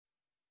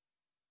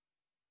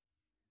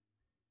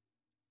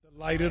The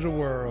light of the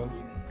world,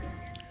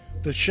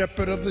 the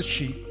shepherd of the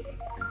sheep,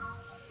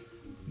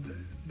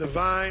 the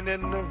vine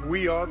and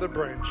we are the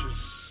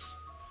branches.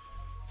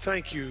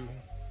 Thank you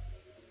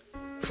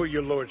for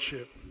your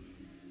lordship.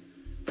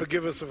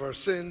 Forgive us of our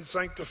sins,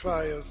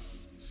 sanctify us,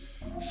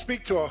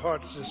 speak to our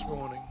hearts this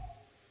morning,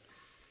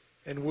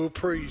 and we'll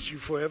praise you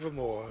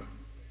forevermore.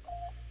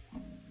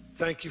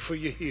 Thank you for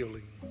your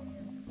healing.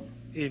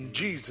 In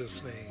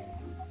Jesus' name,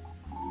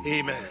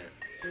 amen.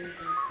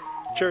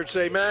 Church,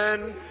 say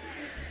amen.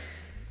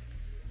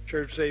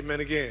 Church, say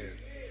amen again.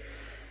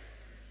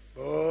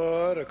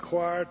 Boy, the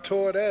choir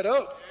tore that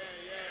up.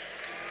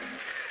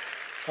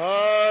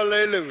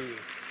 Hallelujah.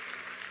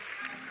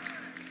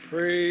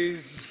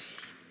 Praise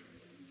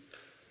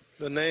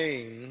the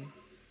name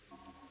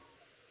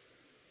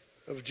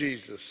of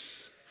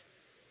Jesus.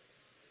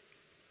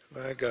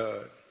 My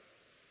God.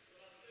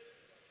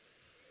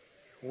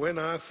 When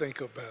I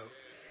think about,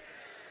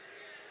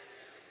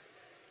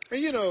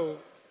 and you know,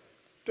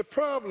 the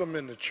problem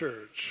in the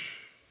church,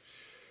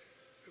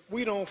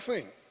 we don't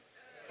think.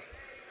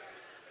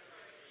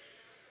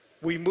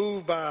 We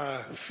move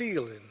by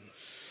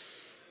feelings.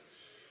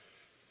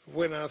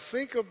 When I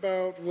think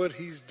about what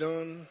he's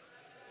done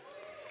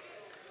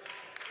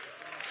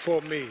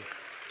for me,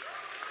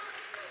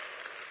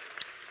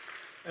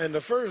 and the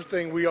first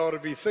thing we ought to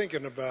be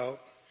thinking about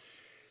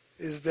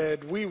is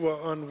that we were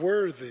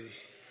unworthy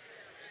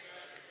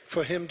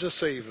for him to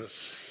save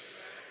us.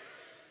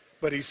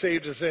 But he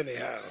saved us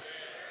anyhow.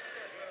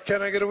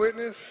 Can I get a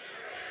witness?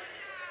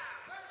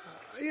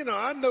 You know,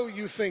 I know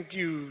you think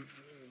you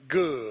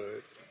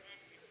good.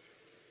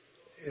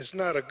 It's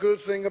not a good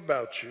thing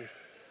about you.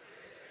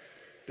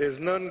 There's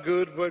none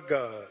good but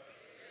God.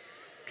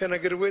 Can I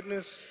get a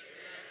witness?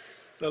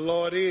 The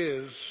Lord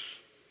is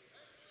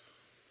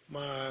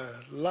my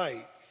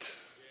light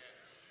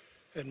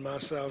and my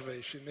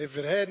salvation. If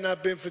it had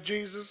not been for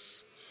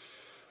Jesus,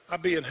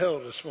 I'd be in hell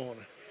this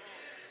morning.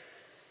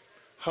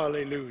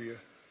 Hallelujah.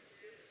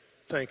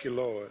 Thank you,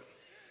 Lord.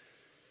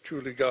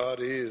 Truly, God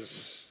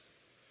is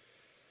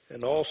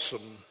an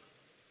awesome,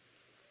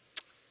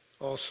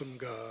 awesome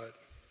God.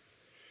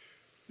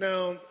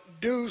 Now,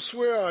 Deuce,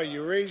 where are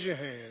you? Raise your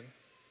hand.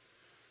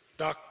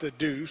 Dr.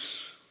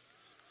 Deuce.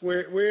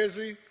 Where is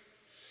he?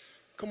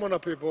 Come on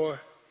up here, boy.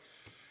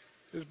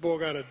 This boy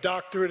got a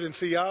doctorate in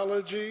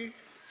theology.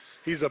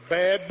 He's a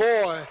bad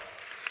boy.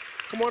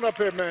 Come on up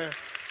here, man.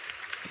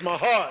 It's my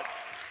heart.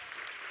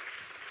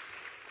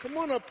 Come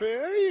on up here.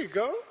 There you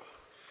go.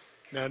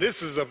 Now,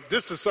 this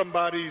is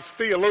somebody's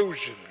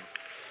theologian,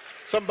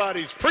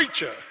 somebody's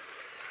preacher.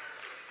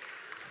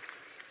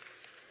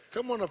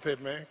 Come on up here,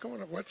 man. Come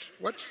on up. Watch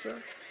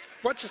yourself.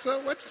 Watch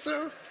yourself. Watch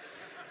yourself.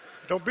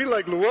 Don't be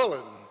like Llewellyn. I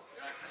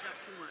got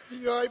too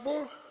much. You all right,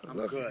 boy? I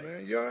love good. you,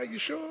 man. You all right? You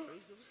sure?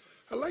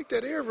 I like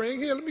that earring.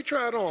 Here, let me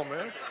try it on,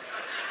 man.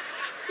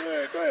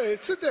 Go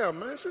ahead. Sit down,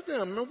 man. Sit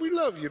down, man. We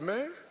love you,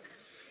 man.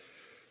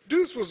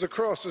 Deuce was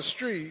across the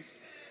street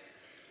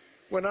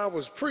when I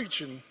was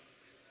preaching.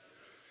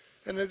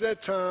 And at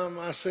that time,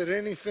 I said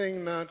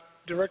anything not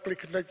directly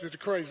connected to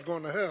Christ is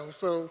going to hell.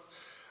 So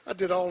I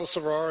did all the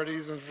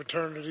sororities and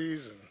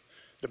fraternities and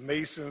the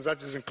Masons. I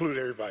just included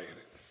everybody in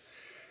it.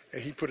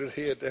 And he put his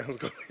head down and was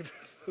going like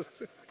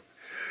this.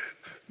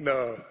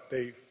 No,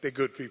 they're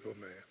good people,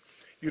 man.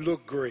 You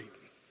look great.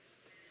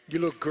 You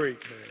look great,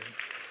 man.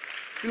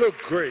 You look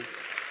great.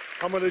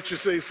 I'm going to let you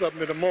say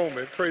something in a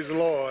moment. Praise the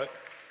Lord.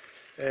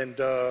 And,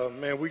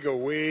 man, we go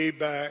way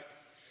back.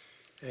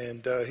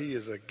 And he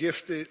is a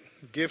gifted,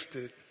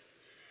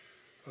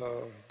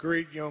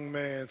 great young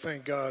man.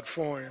 Thank God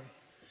for him.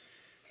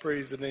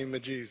 Praise the name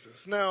of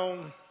Jesus. Now,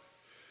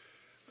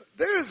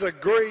 there's a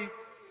great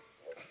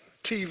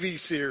TV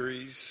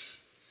series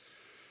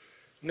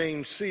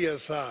named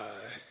CSI,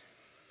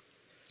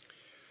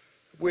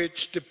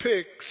 which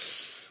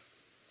depicts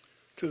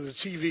to the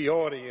TV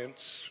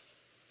audience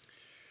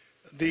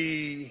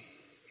the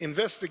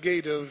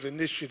investigative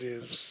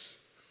initiatives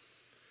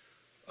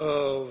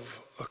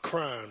of a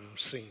crime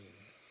scene.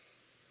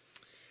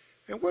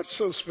 And what's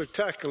so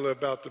spectacular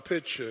about the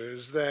picture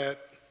is that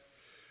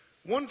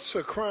once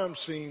a crime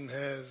scene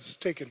has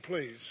taken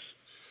place,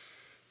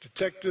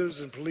 detectives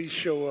and police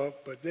show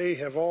up, but they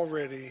have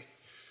already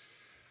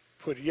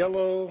put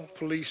yellow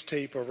police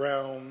tape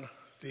around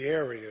the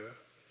area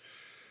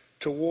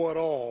to ward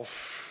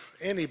off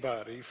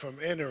anybody from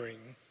entering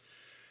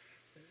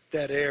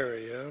that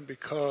area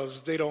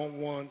because they don't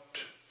want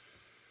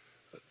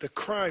the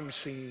crime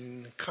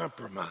scene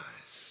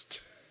compromised.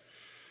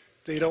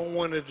 They don't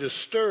want to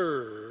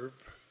disturb,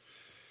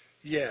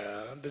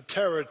 the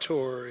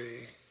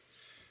territory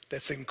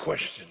that's in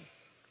question.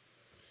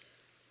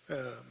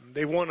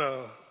 They want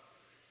to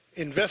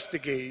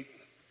investigate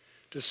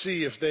to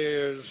see if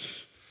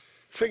there's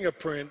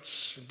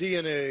fingerprints,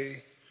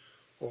 DNA,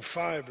 or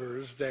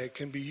fibers that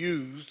can be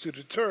used to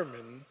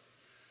determine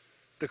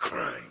the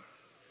crime.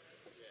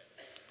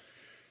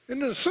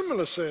 In a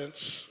similar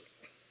sense,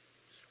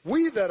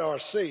 we that are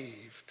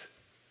saved,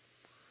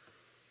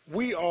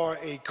 we are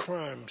a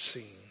crime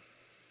scene.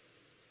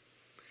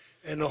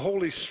 And the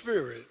Holy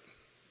Spirit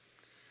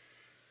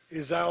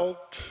is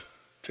out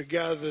to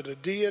gather the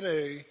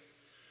DNA,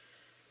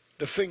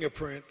 the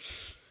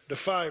fingerprints, the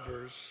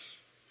fibers,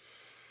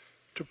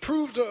 to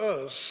prove to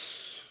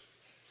us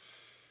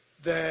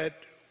that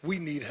we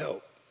need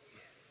help.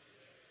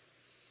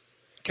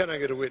 Can I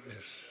get a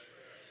witness?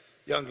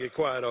 Y'all can get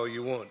quiet all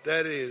you want.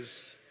 That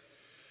is,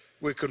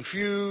 we're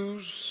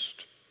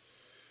confused,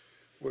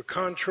 we're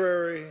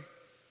contrary,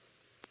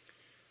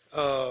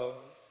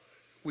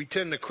 we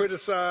tend to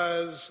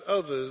criticize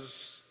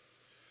others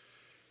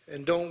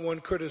and don't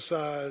want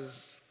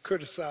criticizing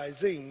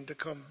to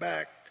come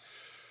back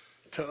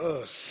to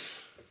us.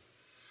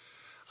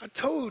 I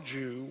told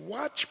you,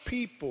 watch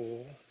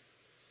people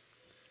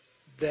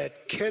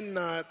that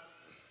cannot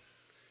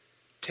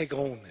take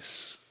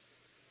onus.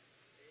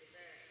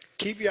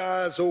 Keep your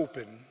eyes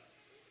open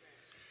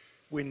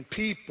when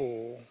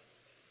people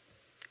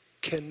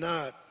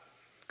cannot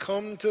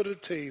come to the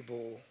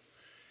table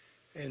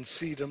and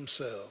see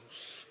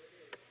themselves,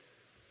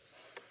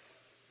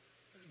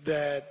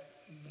 that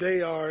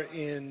they are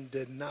in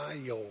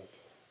denial.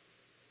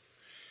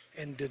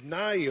 And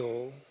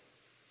denial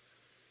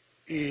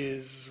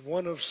is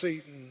one of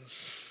Satan's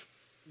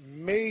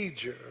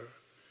major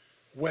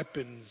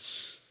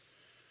weapons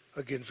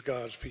against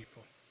God's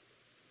people.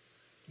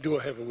 Do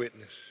I have a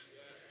witness?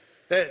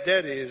 That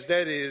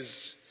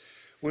is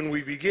when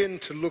we begin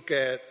to look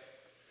at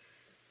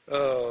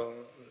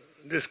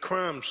this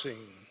crime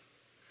scene.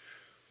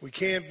 We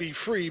can't be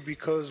free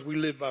because we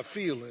live by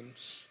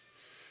feelings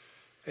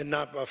and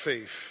not by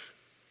faith.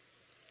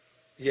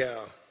 Yeah,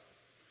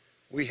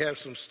 we have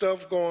some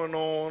stuff going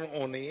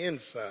on the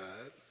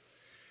inside.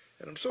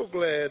 And I'm so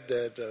glad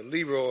that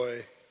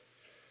Leroy,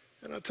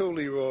 and I told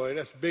Leroy,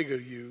 that's big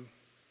of you,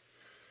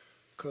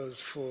 because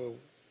for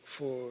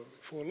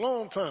a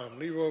long time,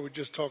 Leroy would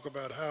just talk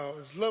about how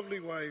his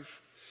lovely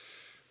wife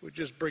would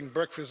just bring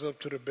breakfast up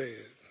to the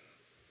bed.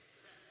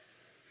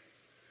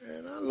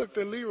 And I looked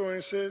at Leroy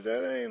and said,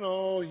 that ain't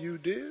all you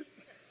did.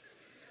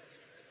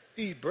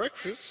 Eat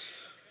breakfast.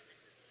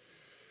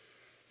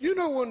 You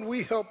know, when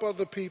we help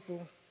other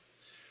people,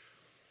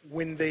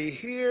 when they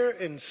hear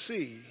and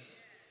see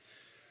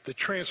the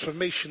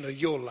transformation of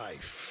your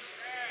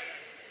life,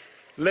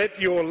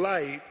 let your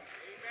light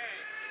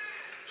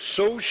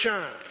so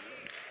shine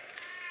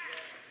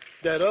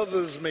that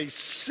others may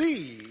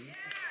see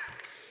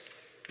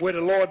where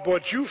the Lord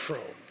brought you from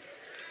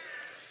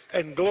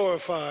and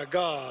glorify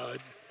God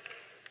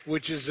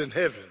which is in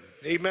heaven.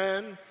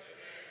 Amen?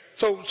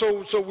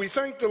 So we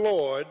thank the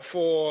Lord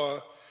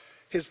for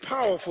his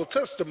powerful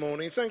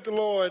testimony. Thank the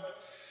Lord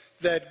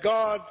that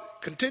God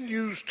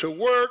continues to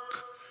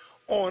work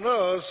on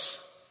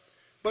us.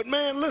 But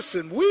man,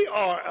 listen, we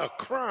are a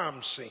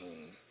crime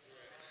scene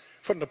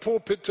from the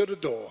pulpit to the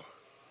door.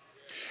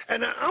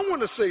 And I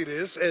want to say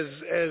this,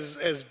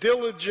 as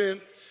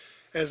diligent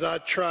as I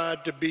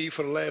tried to be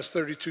for the last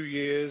 32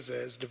 years,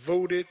 as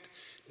devoted,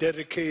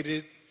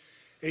 dedicated,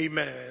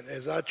 amen,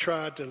 as I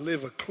tried to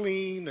live a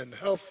clean and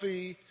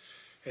healthy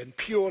and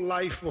pure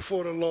life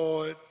before the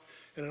Lord,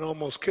 and it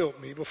almost killed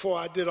me. Before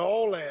I did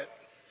all that,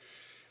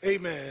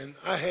 amen,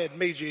 I had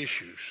major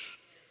issues.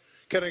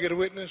 Can I get a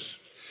witness?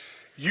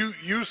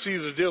 You see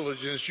the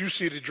diligence, you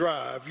see the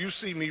drive, you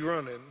see me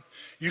running,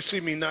 you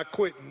see me not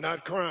quitting,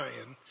 not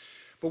crying.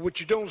 But what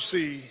you don't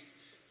see,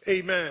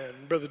 amen,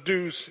 Brother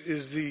Deuce,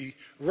 is the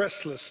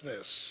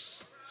restlessness,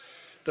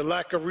 the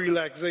lack of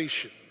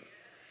relaxation,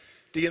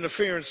 the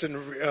interference in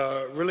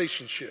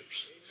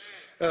relationships.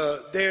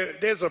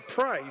 There's a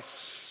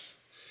price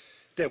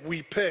that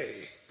we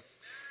pay.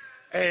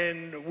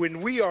 And when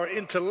we are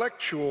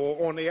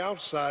intellectual on the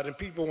outside and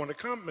people want to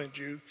compliment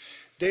you,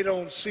 they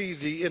don't see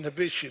the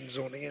inhibitions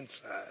on the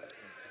inside.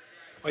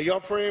 Are y'all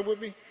praying with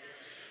me?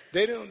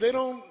 They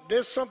don't,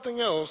 there's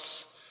something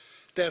else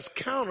that's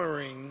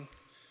countering,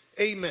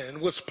 amen,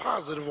 what's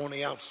positive on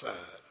the outside.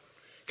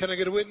 Can I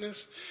get a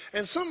witness?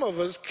 And some of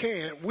us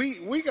can't.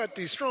 We got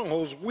these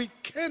strongholds. We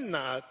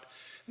cannot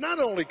not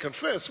only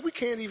confess, we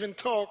can't even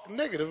talk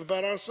negative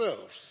about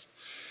ourselves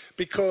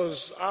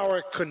because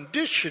our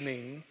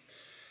conditioning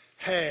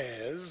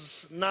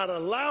has not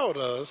allowed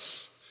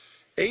us,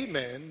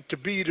 amen, to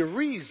be the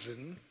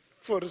reason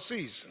for the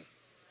season.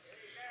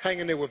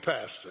 Hanging there with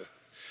Pastor.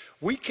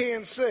 We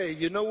can't say,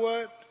 you know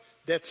what,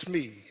 that's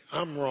me.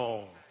 I'm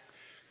wrong.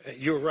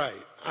 You're right.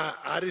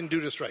 I didn't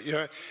do this right. You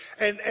know,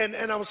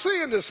 and I was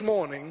saying this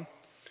morning,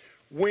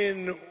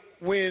 when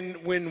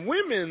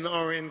women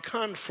are in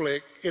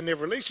conflict in their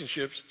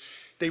relationships,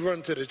 they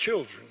run to their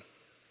children.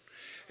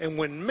 And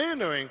when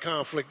men are in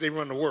conflict, they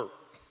run to work.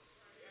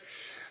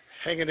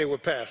 Hanging there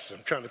with Pastor.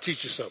 I'm trying to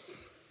teach you something.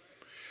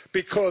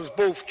 Because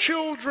both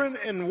children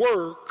and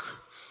work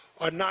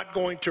are not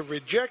going to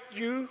reject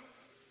you.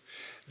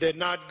 They're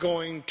not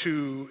going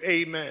to,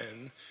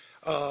 amen,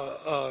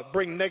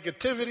 bring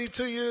negativity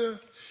to you.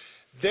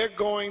 They're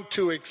going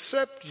to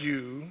accept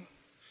you,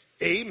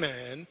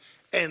 amen,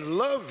 and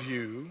love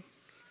you,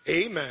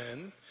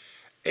 amen,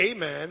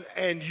 amen,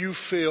 and you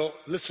feel,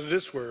 listen to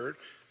this word,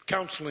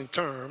 counseling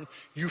term,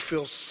 you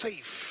feel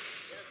safe.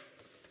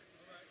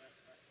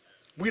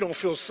 We don't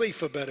feel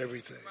safe about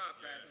everything.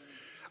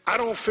 I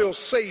don't feel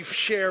safe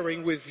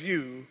sharing with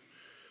you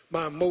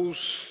my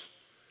most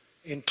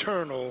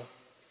internal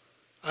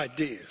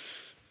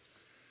ideas.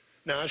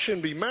 Now, I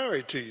shouldn't be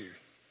married to you.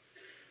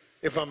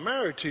 If I'm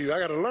married to you, I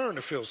got to learn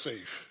to feel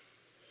safe.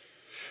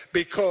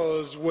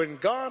 Because when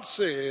God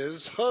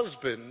says,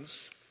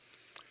 husbands,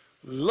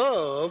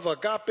 love,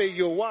 agape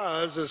your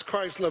wives as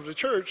Christ loved the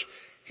church,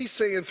 he's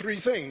saying three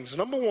things.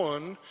 Number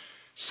one,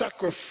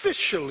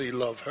 sacrificially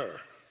love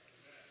her.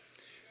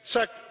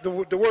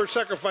 The word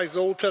sacrifice, the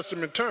Old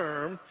Testament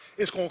term,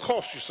 it's going to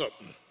cost you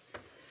something.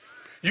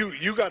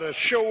 You got to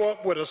show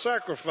up with a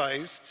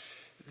sacrifice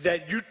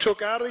that you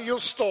took out of your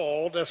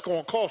stall that's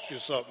going to cost you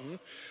something.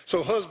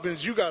 So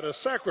husbands, you got to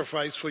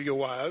sacrifice for your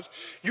wives.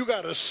 You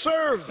got to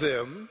serve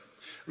them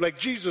like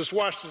Jesus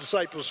washed the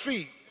disciples'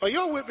 feet. Are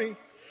y'all with me?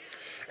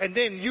 And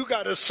then you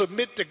got to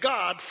submit to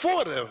God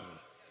for them.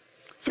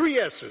 3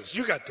 S's.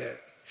 You got that.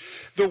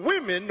 The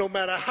women, no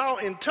matter how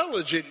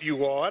intelligent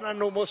you are, and I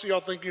know most of y'all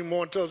think you're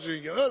more intelligent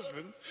than your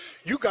husband,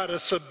 you got to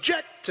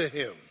subject to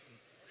him.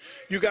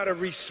 You got to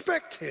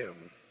respect him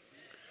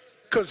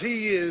because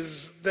he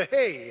is the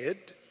head.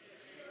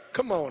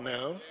 Come on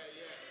now.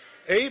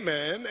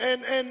 Amen.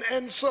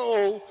 And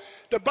so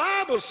the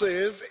Bible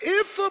says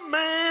if a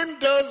man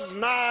does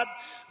not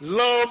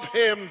love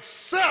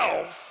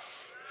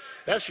himself,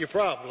 that's your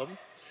problem.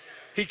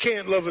 He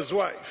can't love his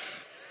wife.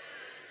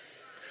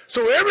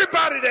 So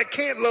everybody that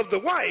can't love the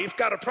wife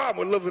got a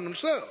problem with loving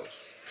themselves.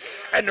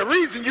 And the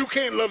reason you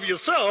can't love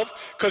yourself,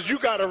 because you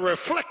got a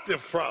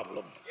reflective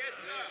problem.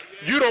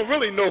 You don't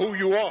really know who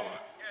you are.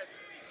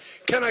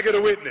 Can I get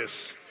a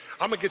witness?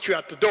 I'm going to get you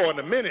out the door in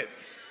a minute.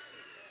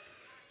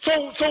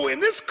 So in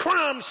this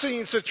crime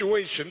scene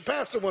situation,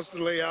 Pastor wants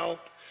to lay out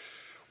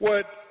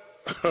what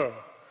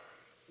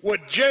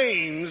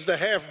James, the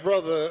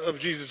half-brother of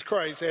Jesus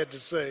Christ, had to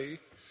say,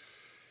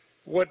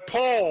 what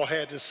Paul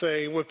had to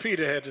say, what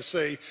Peter had to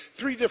say,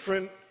 3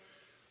 different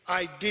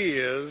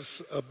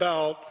ideas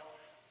about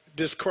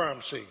this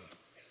crime scene.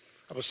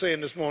 I was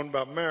saying this morning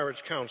about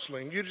marriage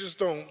counseling. You just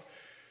don't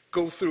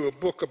go through a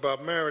book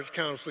about marriage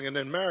counseling and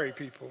then marry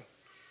people.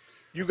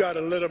 You got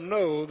to let them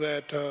know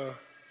that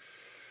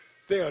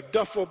there are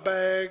duffel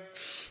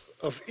bags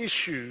of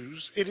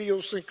issues,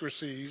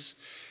 idiosyncrasies,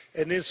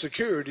 and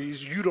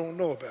insecurities you don't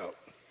know about.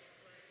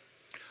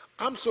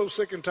 I'm so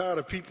sick and tired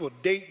of people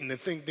dating and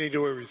think they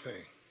know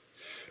everything.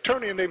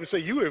 Turn to your neighbor and say,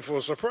 you in for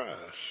a surprise.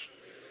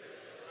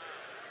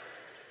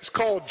 It's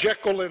called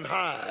Jekyll and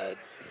Hyde.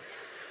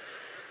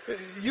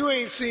 You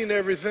ain't seen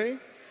everything.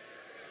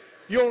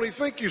 You only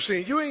think you've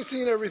seen. You ain't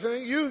seen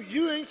everything.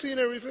 You ain't seen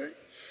everything.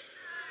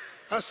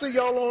 I see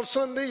y'all on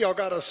Sunday. Y'all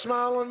got a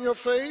smile on your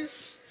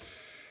face.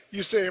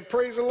 You saying,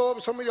 praise the Lord,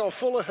 but some of y'all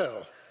full of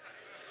hell.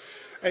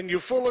 And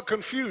you're full of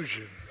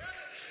confusion.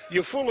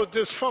 You're full of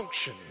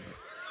dysfunction.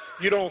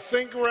 You don't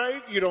think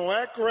right. You don't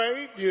act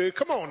right.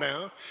 Come on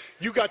now.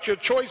 You got your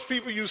choice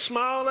people you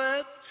smile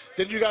at.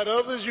 Then you got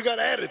others you got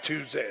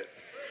attitudes at.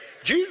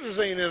 Jesus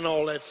ain't in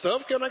all that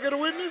stuff. Can I get a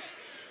witness?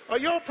 Are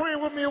y'all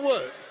praying with me or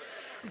what?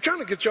 I'm trying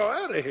to get y'all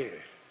out of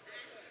here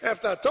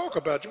after I talk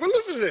about you. But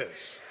listen to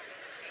this.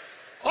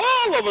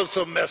 All of us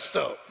are messed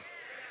up.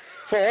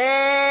 For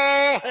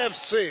all have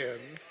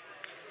sinned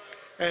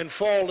and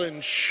fallen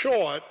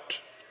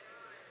short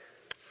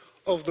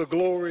of the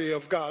glory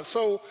of God.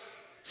 So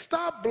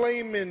stop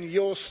blaming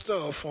your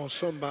stuff on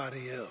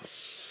somebody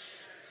else.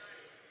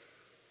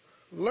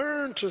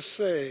 Learn to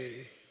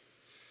say,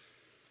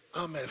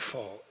 I'm at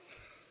fault.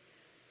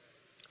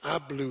 I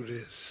blew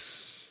this.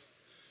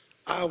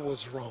 I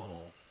was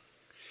wrong.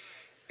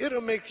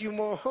 It'll make you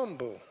more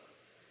humble.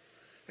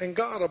 And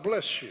God will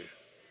bless you.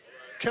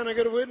 Can I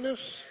get a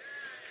witness?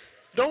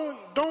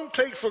 Don't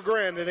take for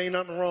granted ain't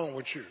nothing wrong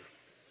with you.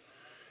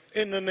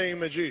 In the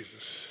name of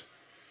Jesus.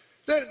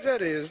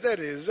 That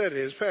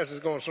is. Pastor's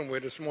going somewhere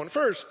this morning.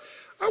 First,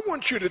 I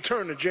want you to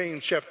turn to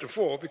James chapter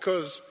 4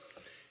 because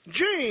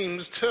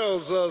James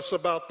tells us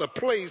about the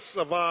place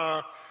of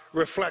our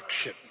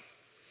reflection.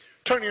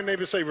 Turn to your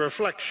neighbor and say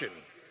reflection.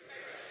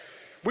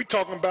 We're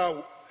talking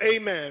about,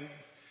 amen,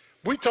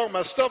 we're talking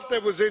about stuff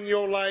that was in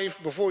your life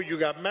before you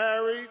got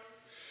married,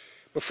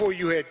 before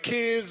you had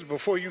kids,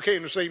 before you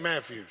came to St.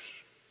 Matthew's.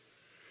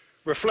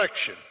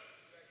 Reflection.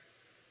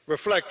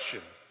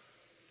 Reflection.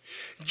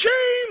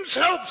 James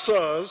helps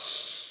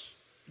us,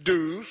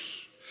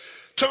 Deuce,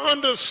 to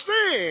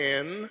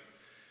understand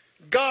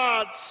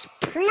God's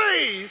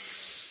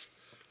place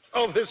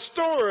of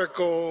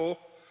historical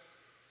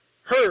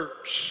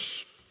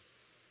hurts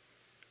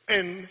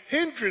and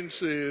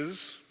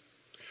hindrances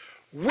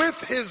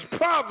with his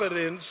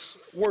providence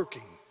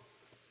working.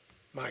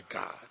 My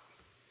God.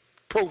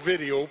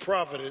 Provideo,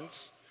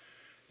 providence.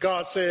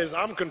 God says,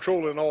 I'm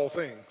controlling all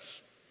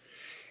things.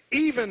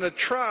 Even the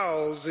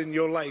trials in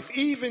your life,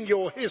 even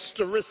your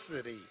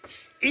historicity,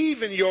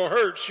 even your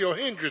hurts, your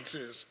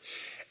hindrances,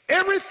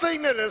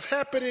 everything that has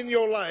happened in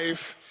your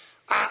life,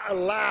 I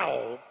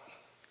allowed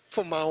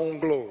for my own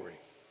glory.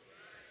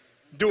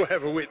 Do I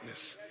have a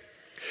witness?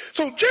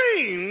 So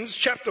James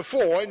chapter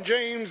 4, and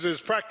James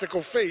is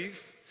practical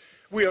faith,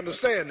 We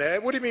understand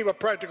that. What do you mean by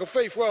practical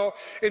faith? Well,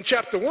 in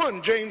chapter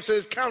 1, James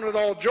says, count it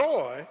all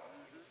joy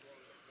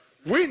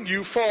when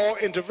you fall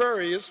into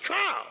various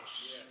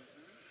trials.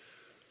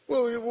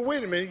 Well,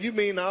 wait a minute. You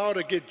mean I ought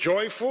to get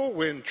joyful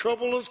when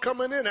trouble is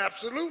coming in?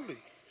 Absolutely.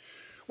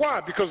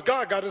 Why? Because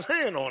God got his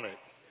hand on it.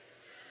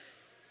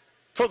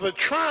 For the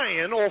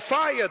trying or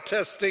fire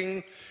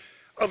testing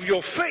of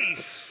your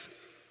faith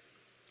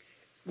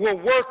will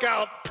work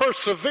out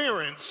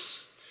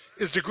perseverance,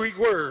 is the Greek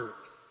word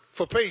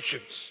for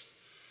patience.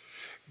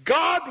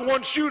 God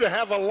wants you to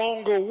have a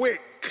longer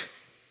wick.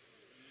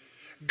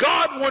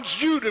 God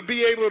wants you to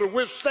be able to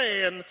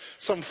withstand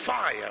some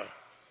fire.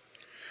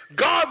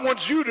 God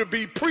wants you to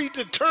be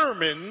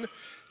predetermined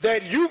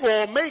that you're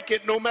going to make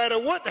it no matter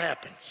what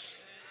happens.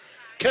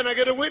 Can I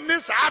get a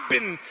witness? I've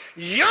been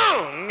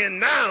young and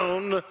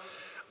now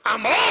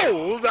I'm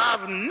old.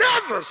 I've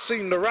never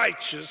seen the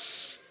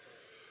righteous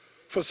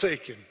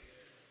forsaken,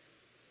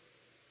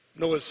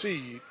 nor a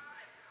seed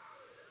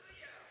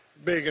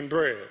begging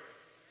bread.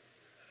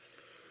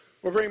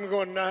 Well, Raymond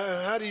going,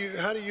 how do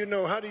you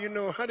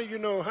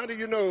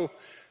know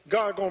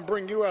God gonna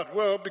bring you out?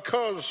 Well,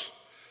 because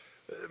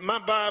my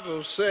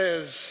Bible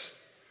says,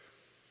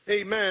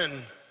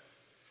 amen,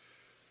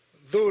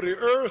 though the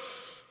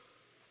earth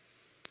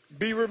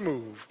be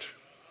removed,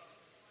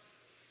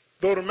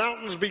 though the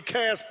mountains be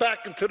cast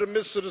back into the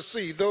midst of the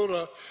sea, though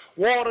the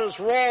waters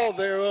roar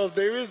thereof,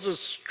 there is a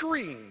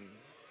stream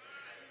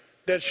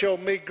that shall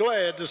make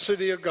glad the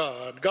city of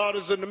God. God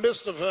is in the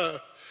midst of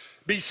her.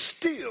 Be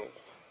still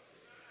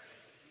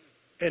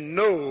and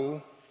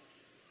know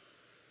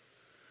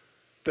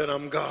that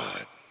I'm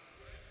God.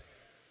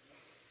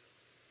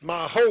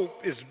 My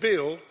hope is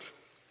built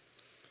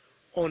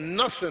on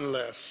nothing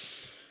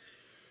less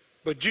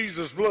but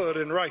Jesus' blood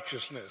and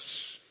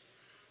righteousness.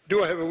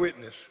 Do I have a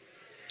witness?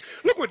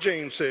 Look what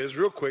James says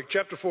real quick,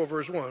 chapter 4,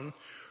 verse 1.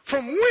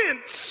 From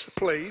whence,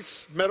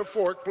 place,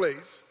 metaphoric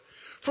place,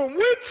 from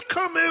whence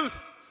cometh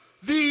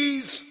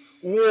these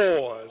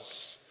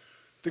wars?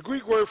 The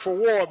Greek word for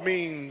war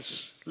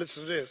means,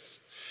 listen to this,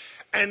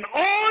 an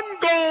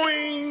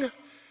ongoing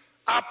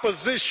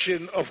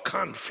opposition of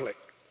conflict.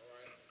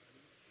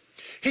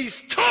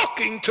 He's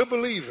talking to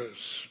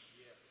believers.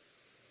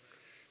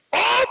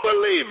 All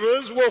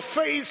believers will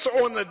face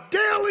on a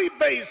daily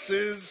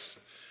basis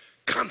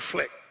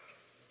conflict.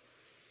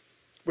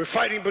 We're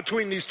fighting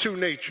between these two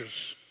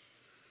natures,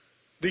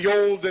 the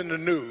old and the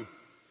new.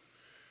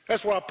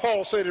 That's why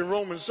Paul said in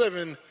Romans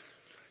 7,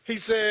 he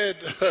said,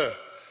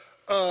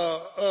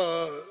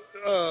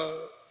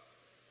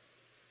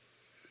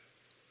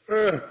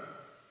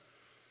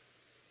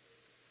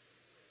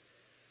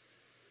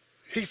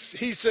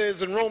 he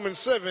says in Romans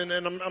 7,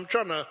 and I'm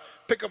trying to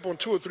pick up on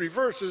 2 or 3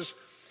 verses,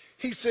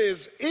 he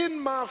says, in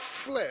my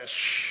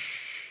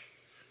flesh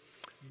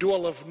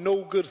dwelleth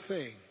no good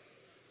thing.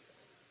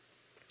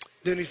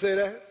 Didn't he say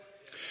that?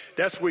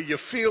 That's where your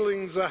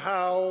feelings are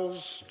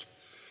housed.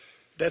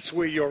 That's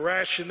where your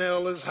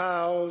rationale is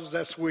housed.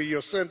 That's where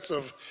your sense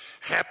of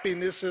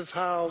happiness is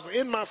housed.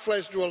 In my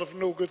flesh dwelleth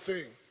no good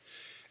thing.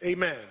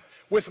 Amen.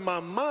 With my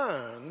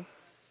mind,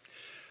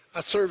 I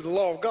serve the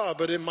law of God,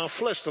 but in my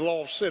flesh, the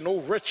law of sin. Oh,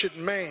 wretched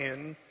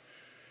man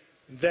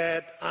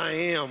that I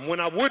am. When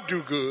I would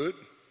do good,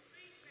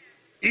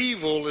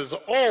 evil is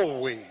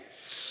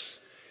always.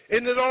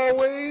 Isn't it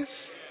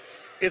always?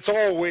 It's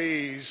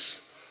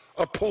always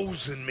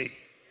opposing me.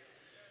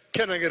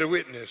 Can I get a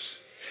witness?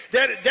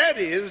 That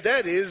is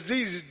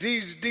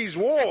these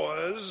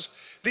wars,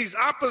 these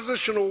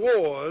oppositional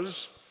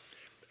wars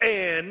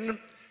and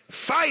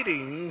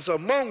fightings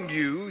among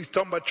you. He's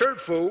talking about church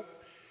folk.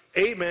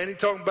 Amen. He's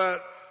talking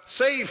about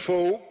saved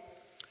folk.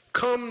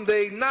 Come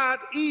they not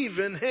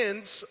even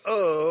hence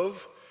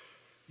of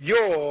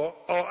your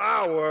or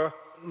our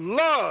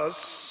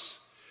lusts,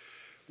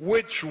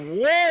 which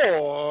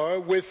war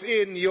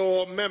within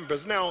your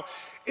members. Now,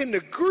 in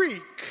the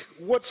Greek,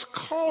 what's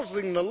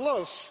causing the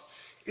lust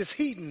is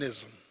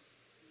hedonism.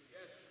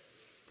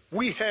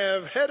 We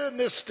have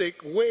hedonistic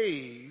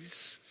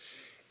ways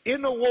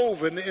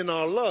interwoven in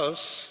our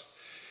lusts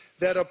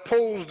that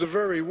oppose the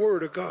very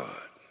word of God.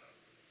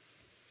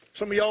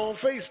 Some of y'all on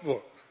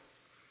Facebook.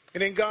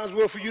 It ain't God's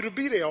will for you to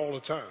be there all the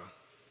time.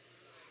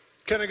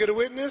 Can I get a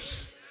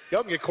witness?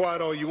 Y'all can get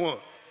quiet all you want.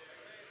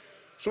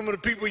 Some of the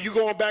people you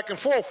going back and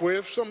forth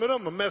with, some of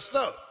them are messed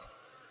up.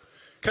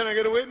 Can I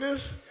get a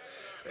witness?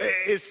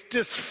 It's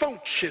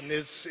dysfunction.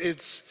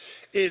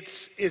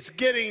 It's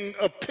getting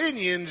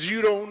opinions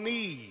you don't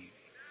need.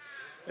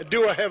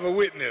 Do I have a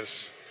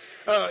witness?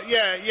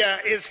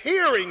 It's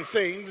hearing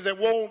things that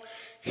won't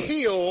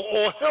heal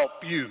or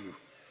help you.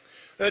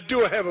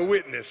 Do I have a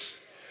witness?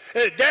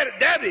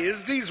 That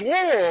is, these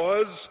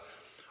wars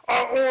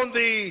are on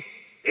the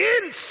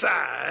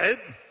inside.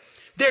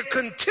 They're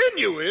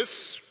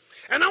continuous.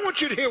 And I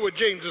want you to hear what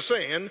James is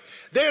saying.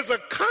 There's a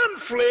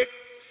conflict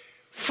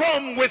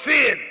from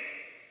within.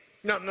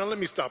 Now let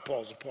me stop,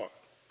 pause apart.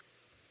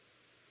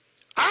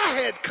 I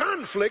had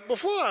conflict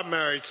before I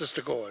married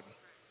Sister Gordon.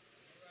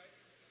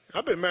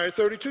 I've been married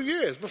 32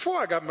 years. Before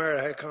I got married,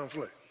 I had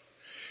conflict.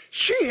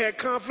 She had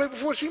conflict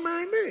before she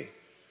married me.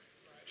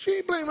 She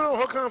ain't blaming all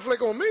her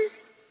conflict on me.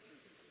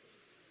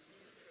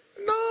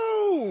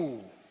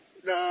 No.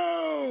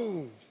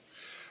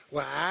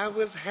 Well, I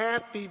was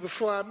happy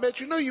before I met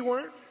you. No, you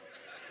weren't.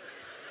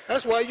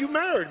 That's why you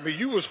married me.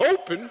 You was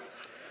hoping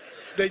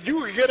that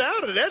you would get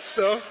out of that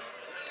stuff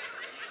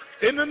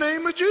in the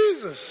name of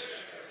Jesus.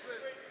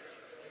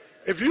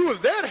 If you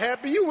was that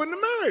happy, you wouldn't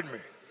have married me.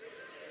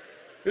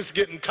 It's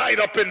getting tight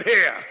up in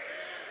here.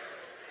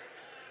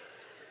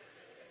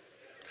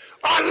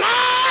 Our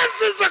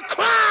lives is a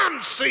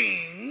crime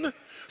scene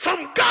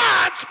from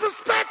God's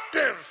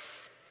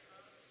perspective.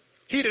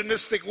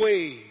 Hedonistic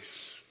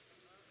ways,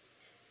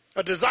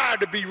 a desire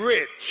to be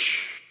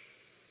rich,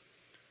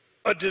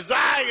 a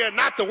desire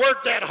not to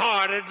work that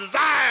hard, a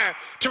desire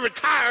to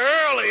retire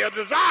early, a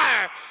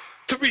desire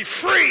to be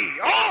free.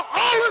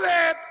 All of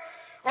that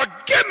are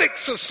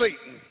gimmicks of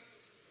Satan.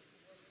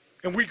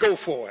 And we go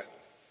for it.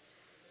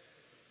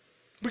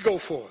 We go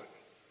for it.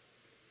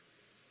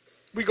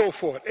 We go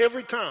for it.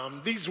 Every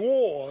time these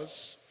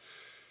wars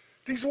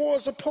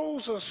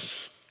oppose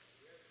us.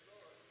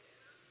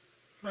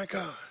 My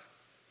God.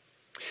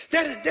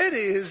 That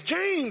is,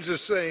 James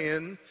is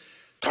saying,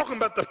 talking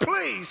about the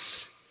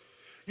place,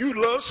 you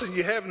lust and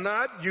you have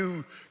not,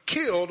 you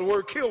kill, the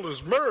word kill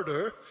is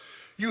murder,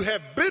 you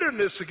have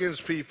bitterness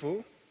against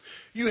people,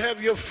 you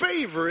have your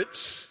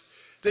favorites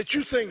that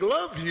you think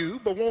love you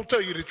but won't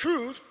tell you the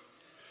truth.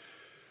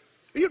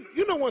 You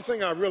know one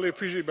thing I really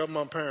appreciate about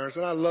my parents,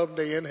 and I love them,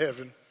 they in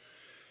heaven.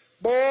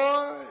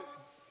 Boy,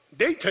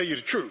 they tell you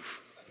the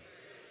truth.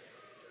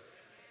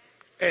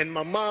 And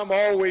my mom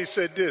always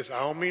said this, I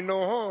don't mean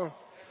no harm.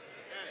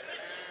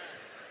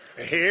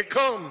 And here it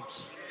comes.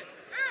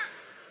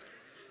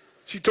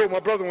 She told my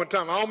brother one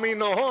time, I don't mean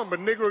no harm,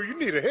 but Negro, you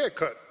need a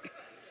haircut.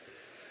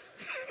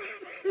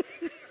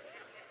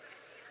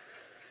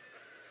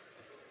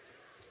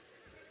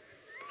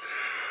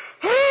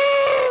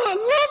 Oh, I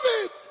love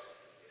it.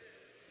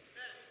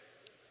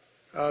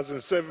 I was in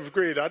 7th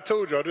grade. I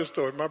told y'all this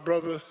story. My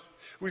brother,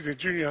 we was in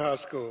junior high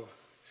school.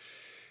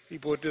 He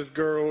brought this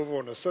girl over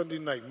on a Sunday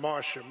night,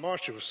 Marsha.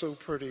 Marsha was so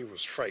pretty, it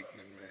was frightening,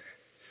 man.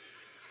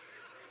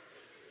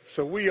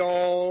 So we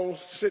all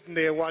sitting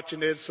there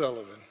watching Ed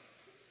Sullivan.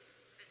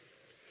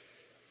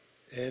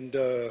 And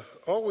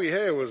all we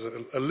had was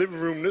a living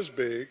room this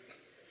big,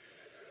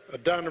 a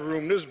dining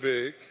room this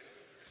big,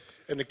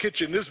 and a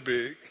kitchen this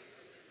big,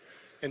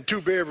 and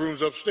 2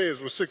 bedrooms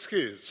upstairs with 6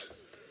 kids.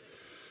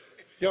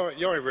 Y'all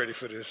ain't ready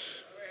for this.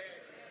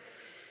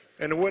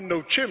 And there wasn't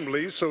no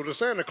chimney, so the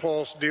Santa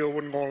Claus deal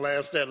wasn't going to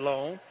last that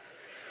long.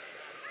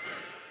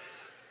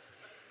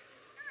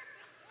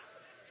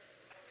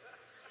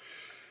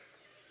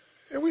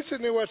 And we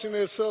sitting there watching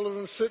Ed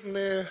Sullivan sitting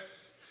there,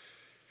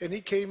 and he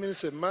came in and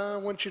said, Ma, I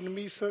want you to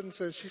meet such and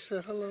such. She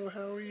said, hello,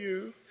 how are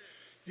you?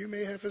 You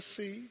may have a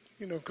seat.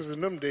 You know, because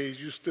in them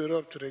days, you stood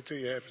up till they tell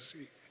you to have a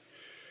seat.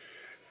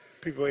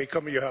 People ain't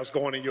come to your house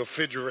going in your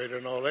refrigerator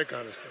and all that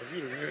kind of stuff.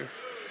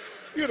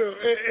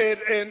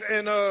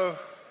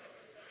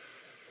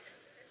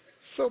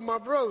 So my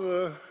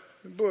brother,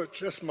 Butch,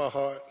 that's my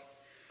heart.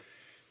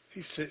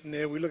 He's sitting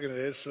there, we looking at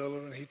Ed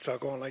Sullivan, he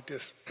talk on like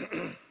this.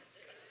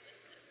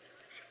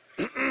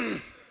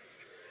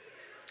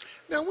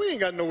 Now, we ain't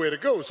got nowhere to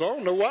go, so I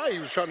don't know why he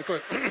was trying to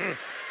claim.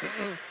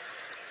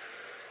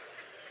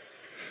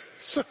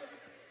 So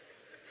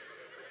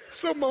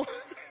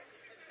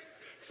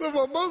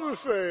my mother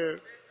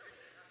said,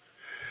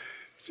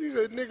 she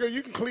said, nigga,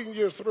 you can clean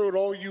your throat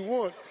all you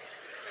want.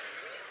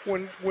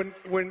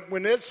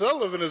 When Ed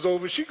Sullivan is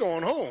over, she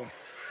going home.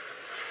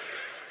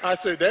 I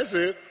said, that's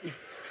it.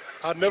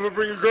 I'll never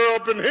bring a girl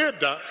up in here,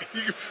 Doc.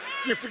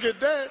 You forget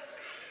that.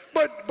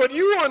 But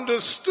you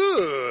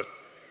understood.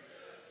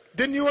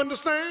 Didn't you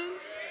understand?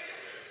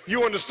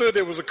 You understood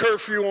there was a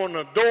curfew on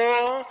the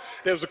door.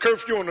 There was a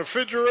curfew on the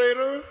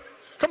refrigerator.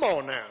 Come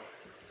on now.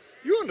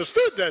 You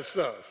understood that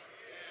stuff.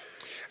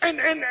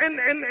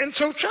 And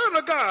so child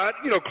of God,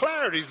 you know,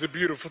 clarity is a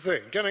beautiful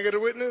thing. Can I get a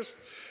witness?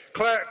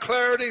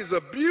 Clarity is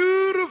a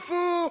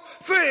beautiful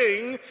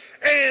thing.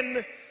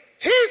 And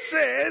he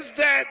says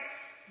that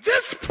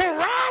this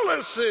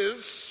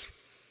paralysis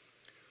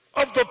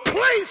of the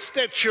place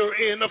that you're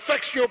in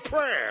affects your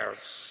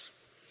prayers.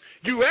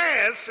 You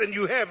ask and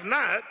you have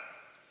not.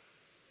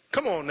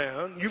 Come on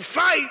now. You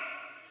fight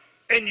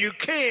and you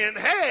can't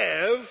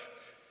have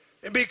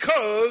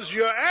because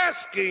you're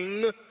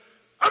asking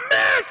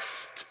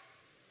amiss.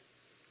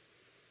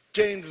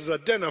 James is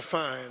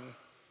identifying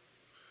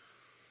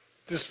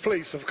this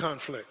place of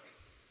conflict.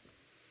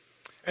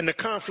 And the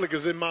conflict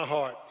is in my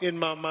heart, in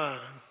my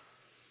mind,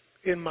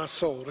 in my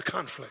soul, the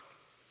conflict.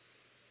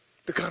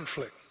 The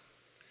conflict.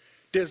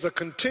 There's a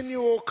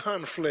continual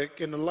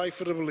conflict in the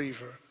life of the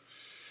believer.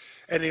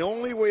 And the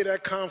only way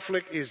that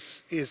conflict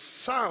is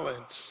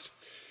silenced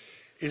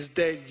is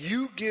that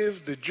you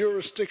give the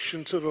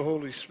jurisdiction to the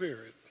Holy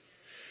Spirit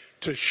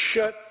to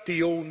shut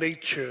the old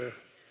nature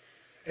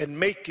and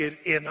make it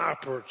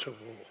inoperable.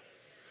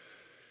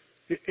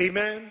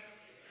 Amen?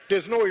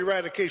 There's no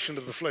eradication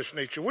of the flesh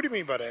nature. What do you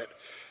mean by that?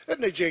 That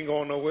nature ain't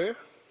going nowhere.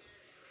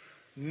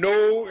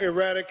 No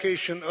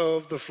eradication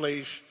of the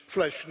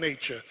flesh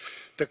nature.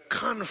 The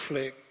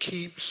conflict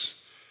keeps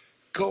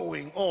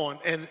going on.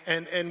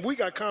 And we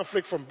got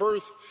conflict from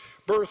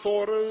birth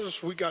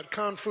orders. We got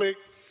conflict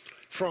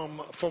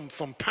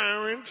from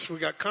parents. We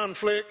got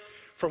conflict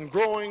from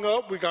growing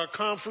up. We got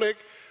conflict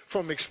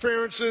from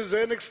experiences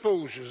and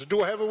exposures.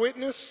 Do I have a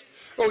witness?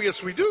 Oh,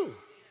 yes, we do.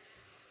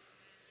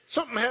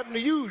 Something happened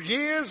to you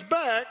years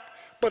back,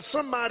 but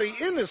somebody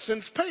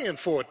innocent's paying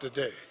for it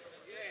today.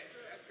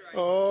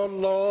 Oh,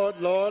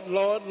 Lord, Lord,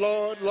 Lord,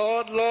 Lord,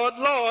 Lord, Lord,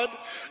 Lord.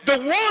 The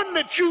one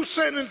that you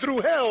sending through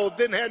hell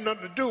didn't have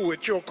nothing to do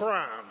with your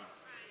crime.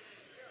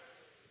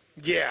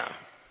 Yeah.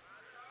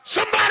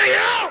 Somebody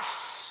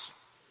else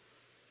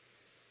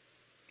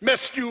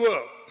messed you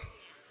up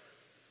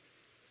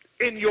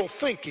in your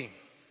thinking.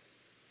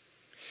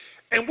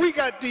 And we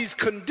got these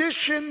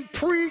conditioned,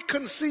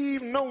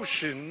 preconceived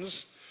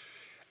notions,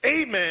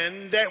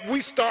 amen, that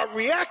we start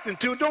reacting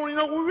to and don't even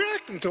know we're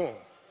reacting to them.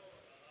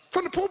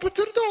 From the pulpit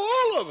to the door,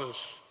 all of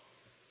us.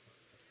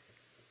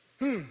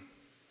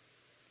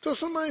 So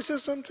somebody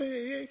says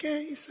something,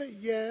 can you say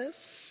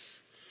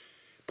yes?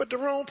 But the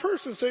wrong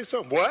person says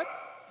something. What?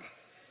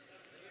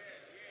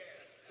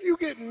 You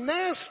get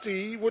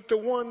nasty with the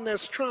one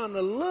that's trying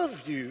to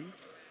love you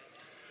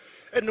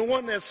and the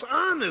one that's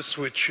honest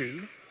with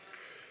you,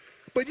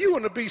 but you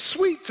want to be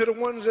sweet to the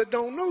ones that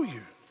don't know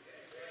you.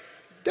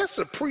 That's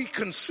a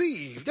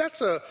preconceived.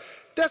 That's a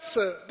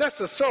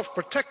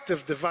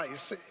self-protective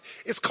device.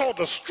 It's called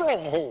a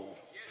stronghold.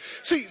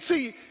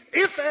 See,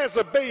 if as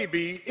a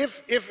baby,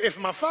 if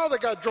my father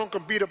got drunk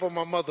and beat up on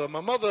my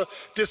mother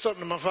did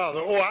something to my father,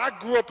 or I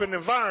grew up in an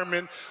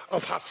environment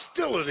of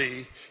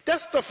hostility, that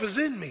stuff is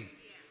in me.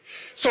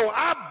 So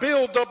I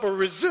build up a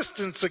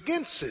resistance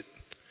against it.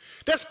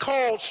 That's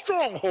called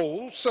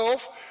strongholds,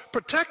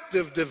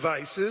 self-protective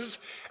devices,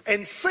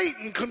 and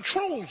Satan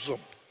controls them.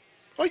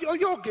 Are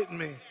y'all getting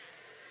me?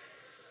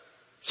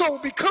 So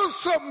because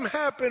something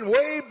happened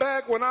way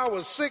back when I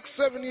was 6,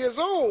 7 years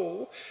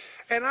old,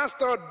 and I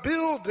start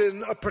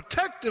building a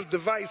protective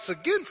device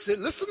against it,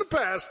 listen to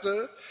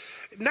Pastor,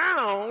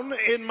 now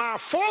in my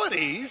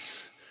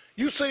 40s,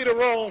 you say the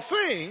wrong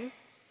thing,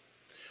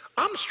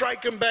 I'm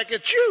striking back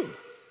at you.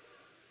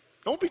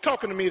 Don't be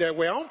talking to me that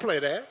way. I don't play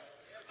that.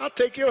 I'll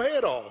take your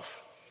head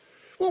off.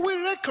 Well, where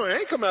did that come? It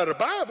ain't come out of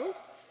the Bible.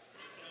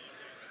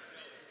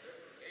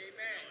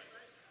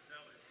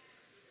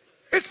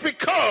 It's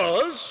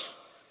because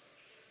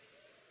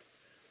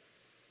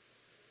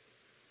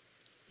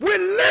we're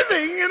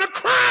living in a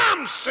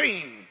crime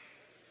scene.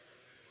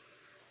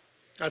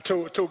 I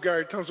told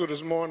Gary Tunstall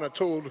this morning,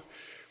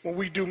 when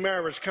we do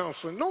marriage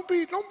counseling, don't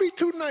be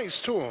too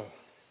nice to them.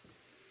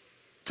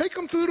 Take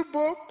them through the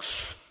books,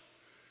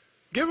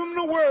 give them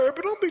the word,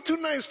 but don't be too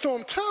nice to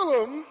them.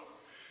 Tell them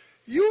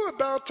you're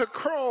about to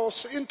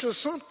cross into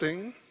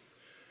something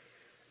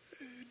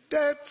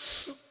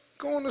that's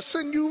going to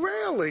send you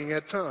railing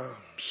at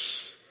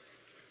times.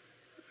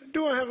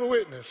 Do I have a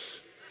witness?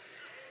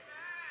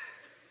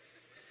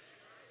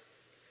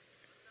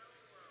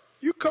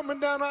 You coming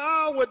down the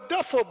aisle with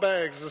duffel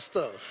bags of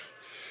stuff,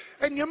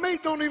 and your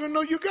mate don't even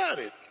know you got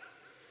it.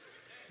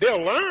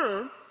 They'll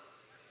learn.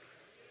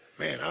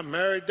 Man, I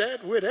married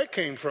that. Where that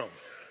came from?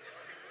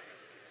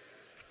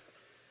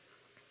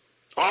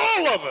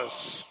 All of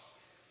us,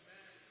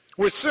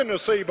 we're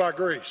sinners saved by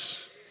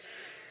grace.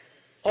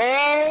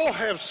 All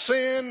have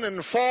sinned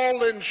and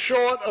fallen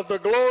short of the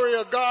glory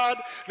of God.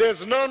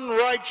 There's none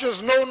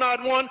righteous, no,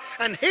 not one.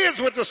 And here's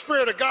what the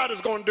Spirit of God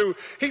is going to do.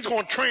 He's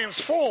going to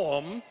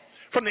transform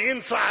from the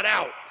inside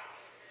out.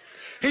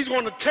 He's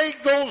going to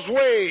take those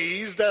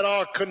ways that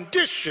are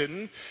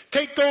conditioned,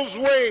 take those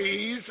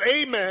ways,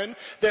 amen,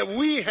 that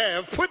we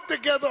have put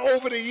together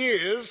over the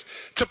years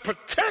to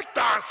protect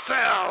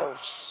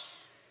ourselves.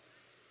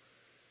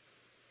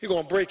 He's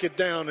going to break it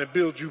down and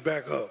build you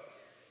back up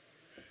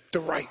the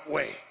right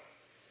way.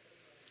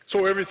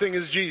 So everything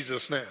is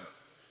Jesus now.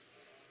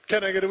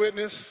 Can I get a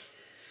witness?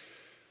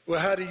 Well,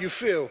 how do you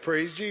feel?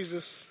 Praise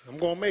Jesus. I'm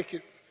going to make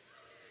it.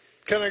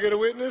 Can I get a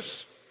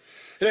witness?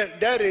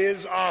 That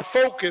is, our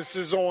focus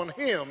is on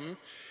him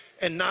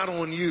and not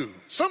on you.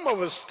 Some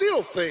of us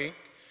still think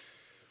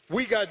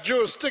we got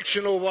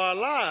jurisdiction over our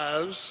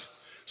lives,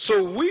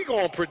 so we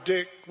going to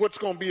predict what's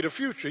going to be the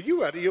future.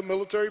 You out of your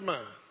military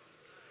mind.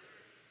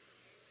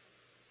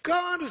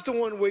 God is the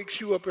one who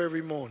wakes you up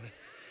every morning.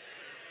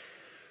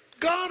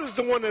 God is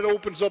the one that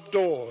opens up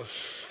doors.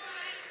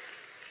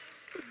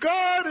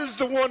 God is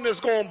the one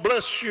that's going to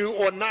bless you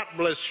or not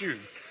bless you.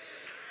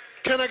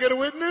 Can I get a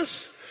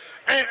witness?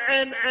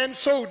 And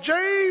so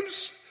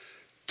James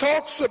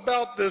talks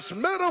about this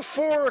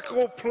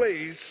metaphorical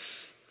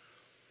place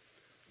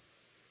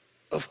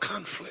of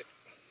conflict.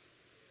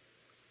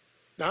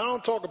 Now, I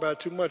don't talk about it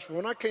too much, but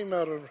when I came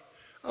out of,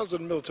 I was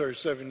in the military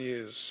 7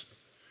 years.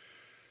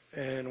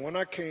 And when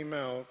I came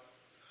out,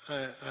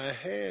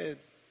 I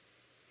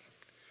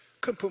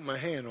couldn't put my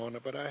hand on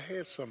it, but I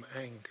had some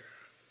anger.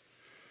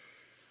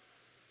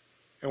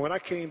 And when I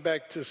came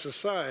back to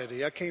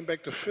society, I came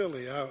back to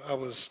Philly, I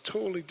was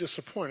totally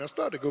disappointed. I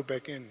started to go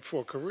back in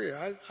for a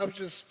career. I was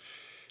just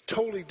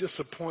totally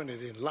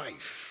disappointed in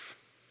life.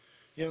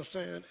 You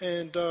understand?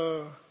 And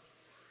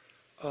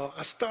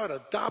I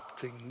started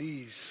adopting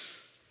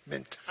these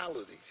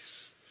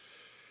mentalities.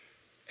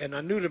 And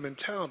I knew the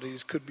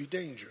mentalities could be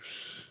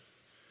dangerous.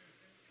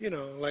 You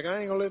know, like I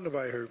ain't gonna let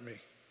nobody hurt me.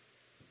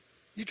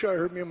 You try to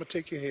hurt me, I'm gonna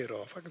take your head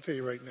off. I can tell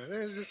you right now.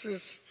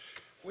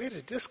 Where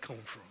did this come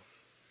from?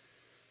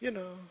 You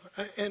know,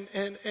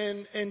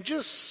 and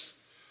just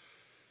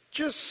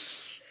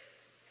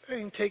I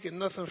ain't taking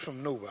nothing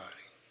from nobody.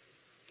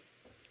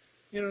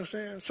 You know what I'm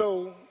saying?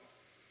 So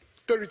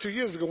 32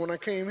 years ago when I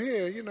came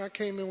here, you know, I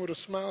came in with a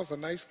smile, I was a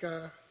nice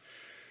guy,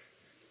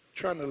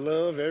 trying to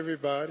love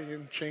everybody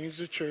and change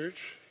the church.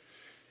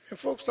 And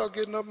folks started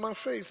getting up in my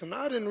face, and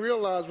I didn't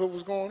realize what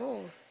was going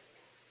on.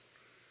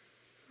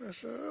 I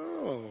said,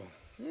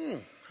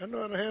 I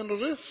know how to handle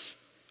this.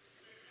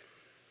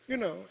 You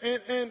know,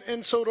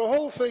 and so the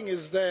whole thing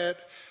is that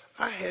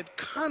I had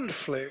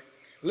conflict,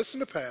 listen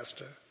to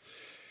Pastor,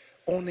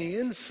 on the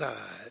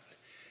inside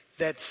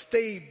that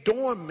stayed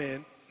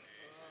dormant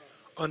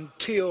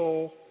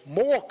until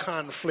more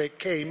conflict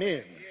came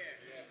in.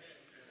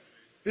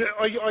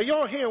 Are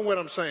y'all hearing what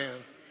I'm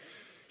saying?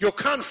 Your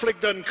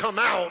conflict doesn't come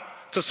out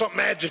till something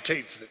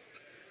agitates it.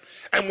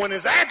 And when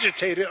it's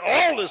agitated,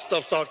 all this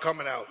stuff starts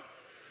coming out.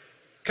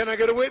 Can I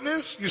get a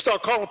witness? You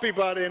start calling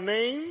people out their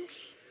names.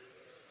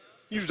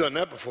 You've done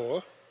that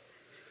before.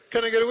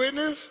 Can I get a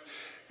witness?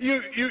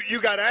 You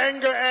got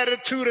anger,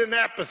 attitude, and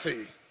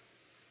apathy.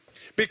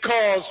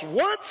 Because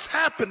what's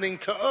happening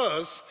to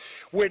us,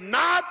 we're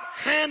not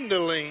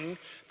handling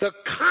the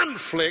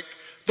conflict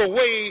the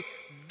way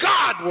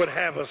God would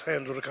have us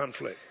handle the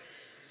conflict.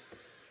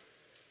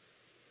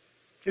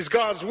 It's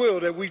God's will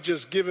that we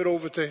just give it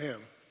over to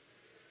him.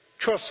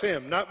 Trust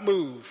him, not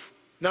move,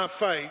 not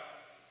fight,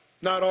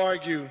 not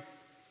argue,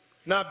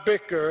 not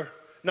bicker,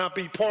 not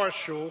be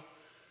partial.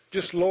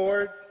 Just,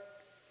 Lord,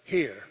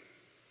 here.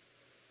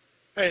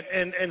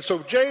 And so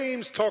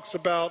James talks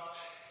about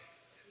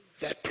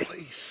that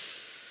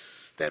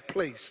place.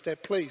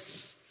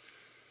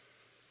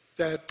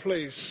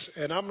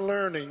 And I'm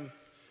learning,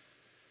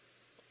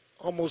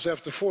 almost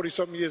after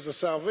 40-something years of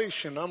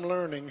salvation, I'm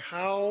learning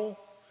how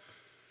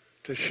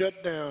to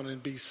shut down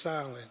and be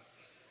silent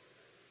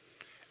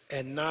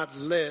and not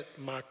let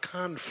my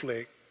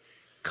conflict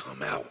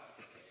come out.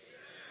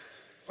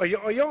 Are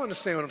y'all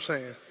understand what I'm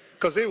saying?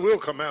 Because it will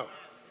come out.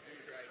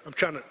 I'm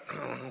trying to,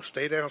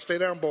 stay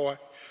down, boy.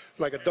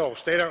 Like a dog,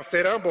 stay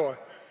down, boy.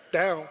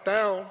 Down.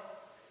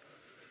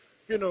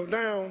 You know,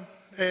 down.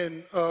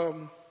 And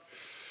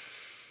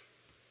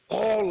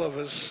all of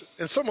us,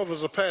 and some of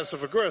us are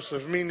passive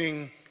aggressive,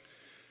 meaning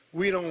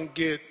we don't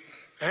get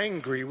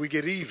angry, we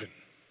get even.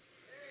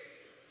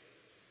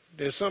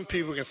 There's some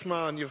people who can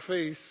smile in your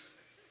face,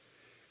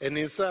 and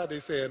inside they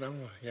say,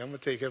 I'm going to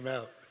take him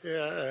out.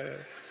 Yeah,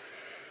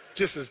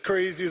 just as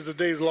crazy as the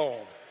day's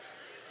long.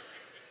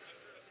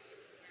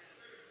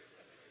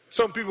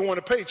 Some people want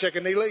a paycheck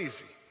and they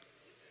lazy.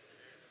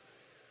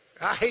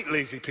 I hate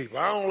lazy people.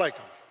 I don't like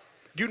them.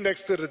 You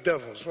next to the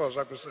devil as far as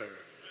I'm concerned.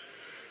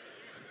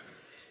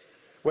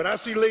 When I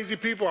see lazy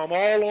people, I'm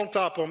all on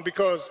top of them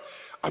because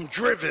I'm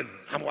driven.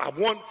 I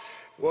want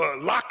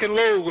lock and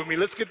load with me.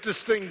 Let's get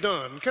this thing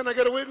done. Can I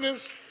get a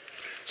witness?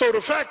 So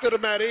the fact of the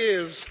matter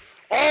is,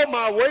 all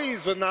my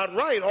ways are not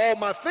right. All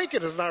my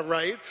thinking is not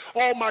right.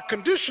 All my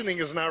conditioning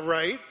is not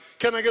right.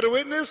 Can I get a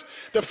witness?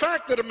 The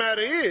fact of the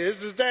matter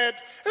is that,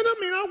 and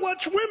I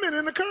watch women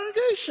in the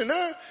congregation.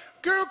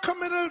 Girl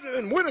come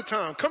in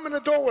wintertime, come in the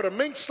door with a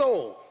mink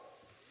stole.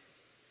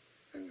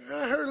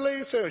 I heard a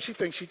lady say, she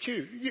thinks she's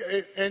cute.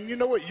 Yeah, and you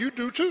know what? You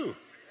do too.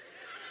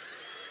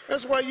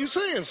 That's why you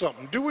saying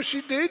something. Do what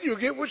she did, you'll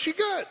get what she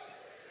got.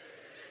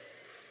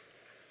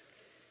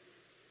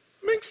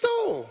 Mink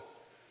stole.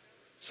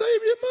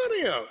 Save your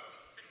money up.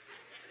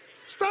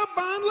 Stop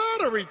buying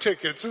lottery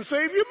tickets and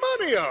save your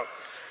money up.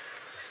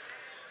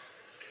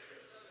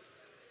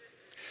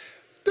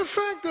 The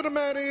fact of the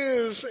matter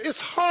is, it's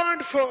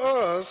hard for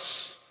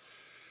us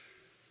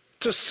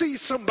to see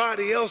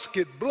somebody else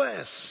get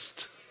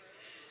blessed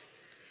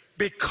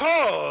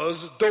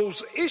because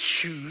those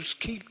issues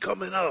keep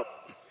coming up.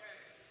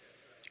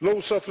 Low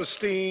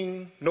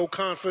self-esteem, no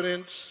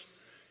confidence,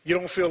 you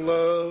don't feel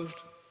loved.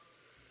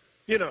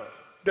 You know,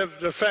 the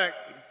fact,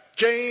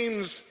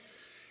 James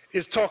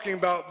is talking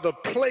about the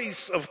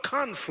place of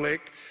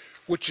conflict,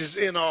 which is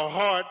in our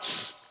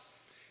hearts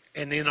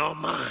and in our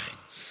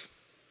minds.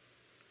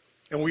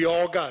 And we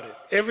all got it.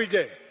 Every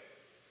day.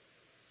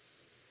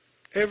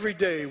 Every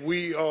day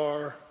we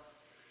are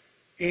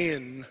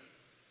in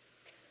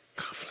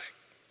conflict.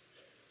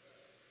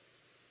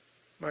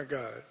 My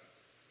God.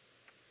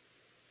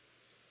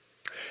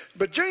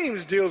 But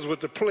James deals with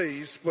the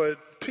place,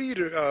 but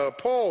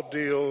Paul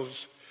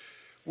deals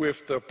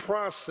with the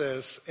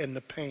process and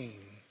the pain.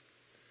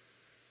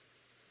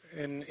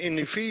 And in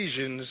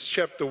Ephesians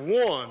chapter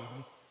 1,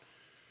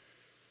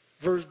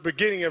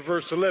 beginning at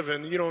verse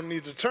 11, you don't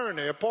need to turn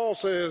there. Paul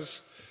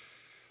says,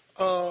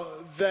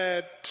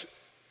 that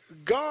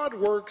God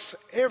works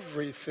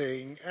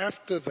everything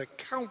after the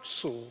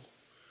counsel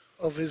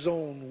of his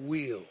own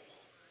will.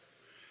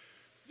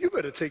 You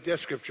better take that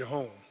scripture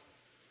home.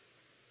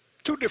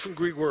 Two different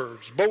Greek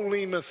words,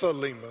 bolema,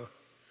 thelema.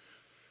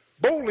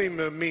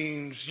 Bolema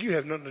means you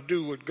have nothing to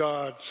do with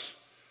God's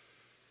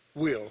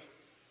will.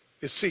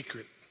 It's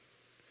secret.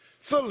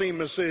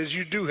 Thelema says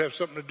you do have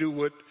something to do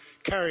with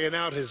carrying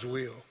out his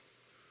will.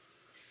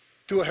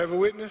 Do I have a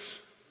witness?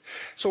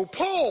 So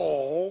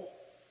Paul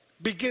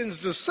begins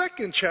the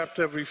second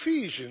chapter of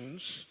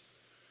Ephesians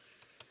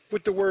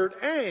with the word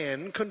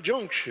and,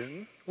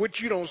 conjunction,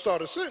 which you don't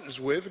start a sentence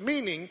with,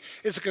 meaning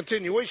it's a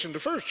continuation of the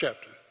first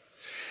chapter.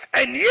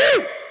 And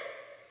you,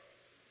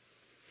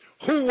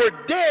 who were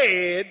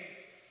dead,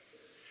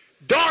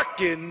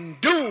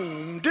 darkened,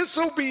 doomed,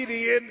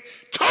 disobedient,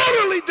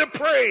 totally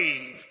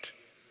depraved.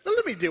 Now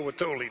let me deal with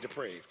totally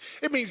depraved.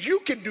 It means you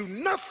can do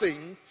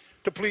nothing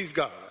to please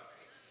God.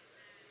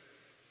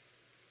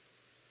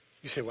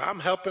 You say, well, I'm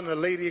helping a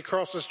lady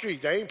across the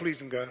street. That ain't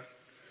pleasing God.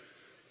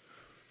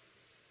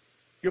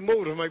 Your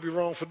motive might be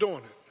wrong for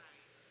doing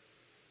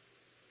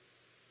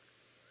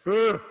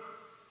it.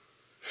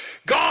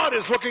 God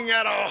is looking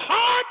at our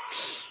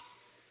hearts.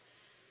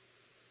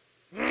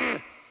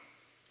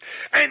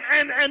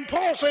 And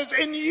Paul says,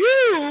 and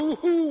you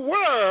who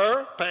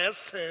were,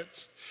 past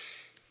tense,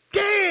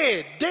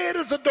 dead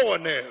as a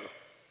doornail.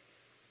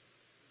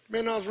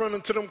 Man, I was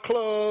running to them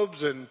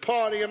clubs and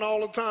partying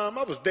all the time.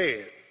 I was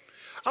dead.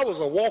 I was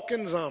a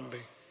walking zombie.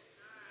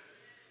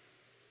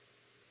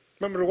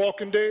 Remember The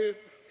Walking Dead?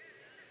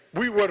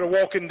 We were the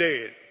walking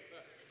dead.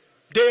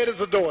 Dead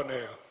as a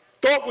doornail.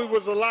 Thought we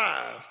was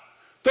alive.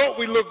 Thought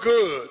we looked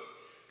good.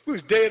 We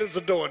was dead as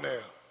a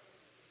doornail.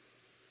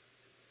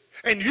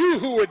 And you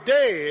who were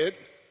dead,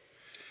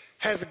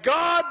 hath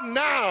God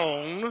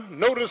now,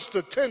 notice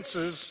the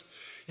tenses,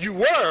 you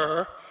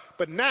were,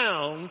 but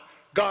now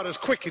God has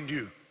quickened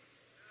you.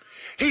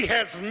 He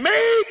has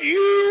made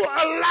you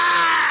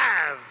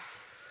alive.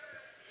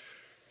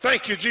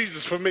 Thank you,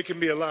 Jesus, for making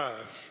me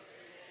alive.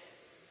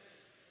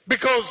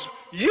 Because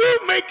you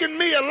making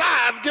me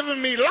alive,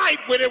 giving me light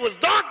where there was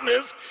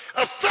darkness,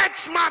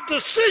 affects my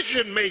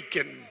decision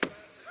making.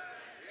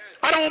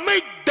 I don't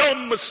make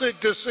dumb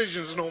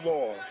decisions no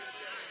more.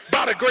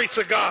 By the grace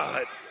of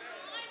God.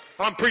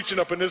 I'm preaching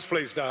up in this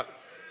place, Doc.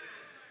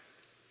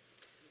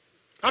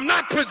 I'm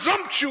not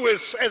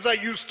presumptuous as I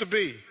used to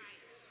be.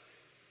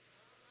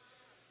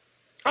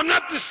 I'm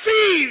not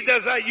deceived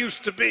as I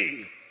used to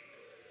be.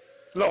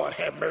 Lord,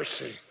 have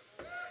mercy.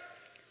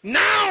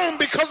 Now,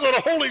 because of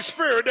the Holy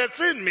Spirit that's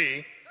in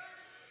me,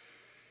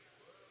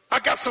 I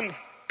got some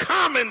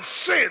common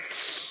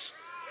sense.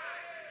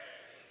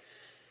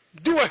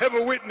 Do I have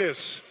a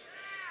witness?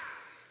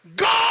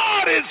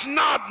 God is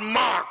not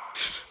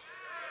mocked.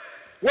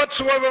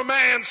 Whatsoever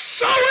man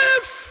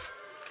soweth,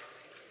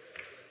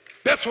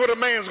 that's what a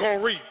man's going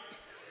to reap.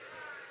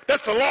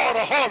 That's the law of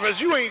the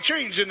harvest. You ain't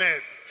changing that.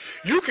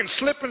 You can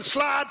slip and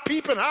slide,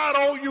 peep and hide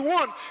all you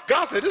want.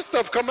 God said, this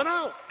stuff coming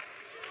out.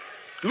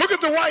 Look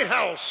at the White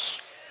House.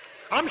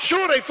 I'm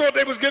sure they thought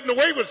they was getting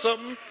away with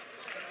something.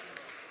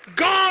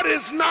 God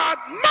is not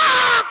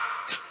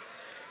mocked.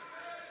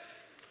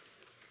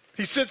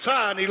 He sits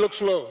high and he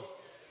looks low.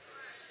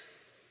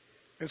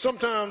 And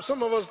sometimes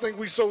some of us think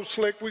we so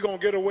slick, we're going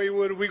to get away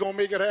with it, we're going to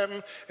make it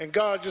happen, and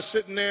God just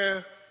sitting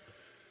there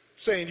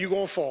saying, you're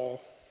going to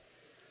fall.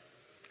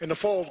 And the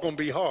fall's going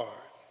to be hard.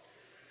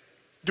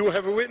 Do I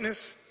have a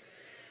witness?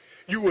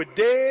 You were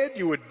dead,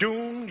 you were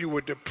doomed, you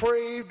were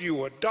depraved, you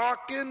were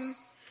darkened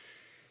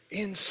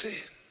in sin.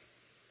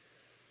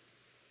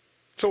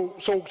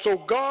 So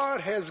God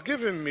has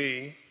given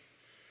me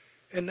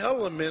an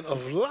element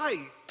of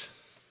light,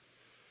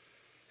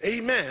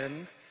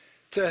 amen,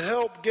 to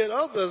help get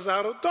others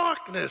out of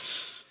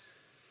darkness.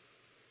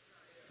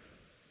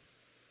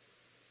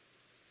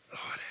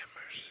 Lord have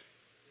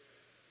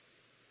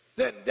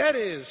mercy. That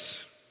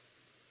is,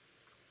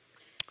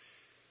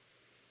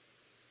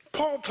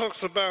 Paul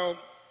talks about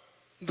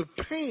the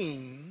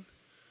pain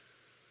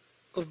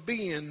of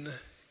being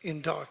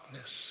in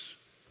darkness.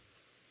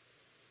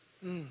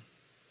 But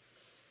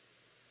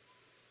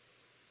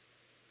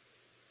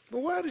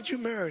why did you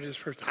marry this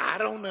person? I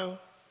don't know.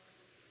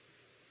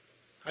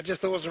 I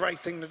just thought it was the right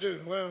thing to do.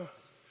 Well,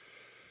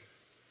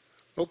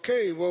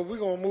 okay, well, we're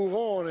going to move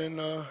on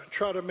and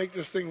try to make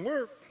this thing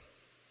work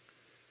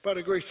by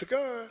the grace of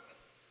God.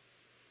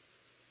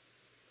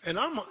 And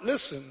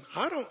listen,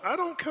 I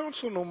don't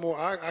counsel no more.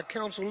 I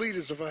counsel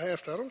leaders if I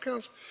have to. I don't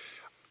counsel.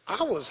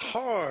 I was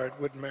hard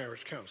with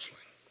marriage counseling.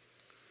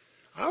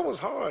 I was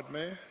hard,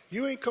 man.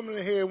 You ain't coming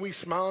in here and we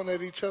smiling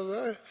at each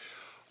other.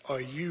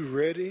 Are you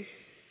ready,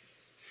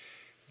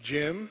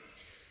 Jim?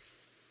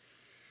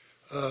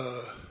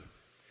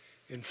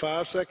 In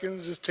 5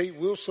 seconds, this tape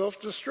will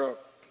self-destruct.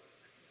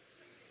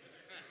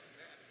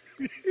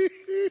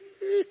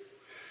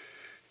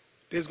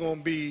 There's going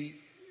to be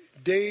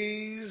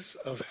days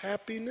of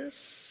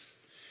happiness.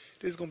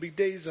 There's going to be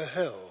days of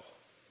hell.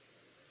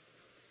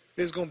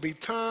 There's going to be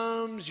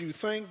times you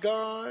thank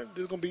God.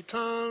 There's going to be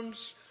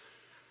times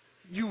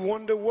you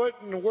wonder what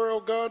in the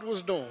world God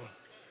was doing.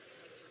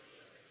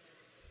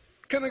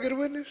 Can I get a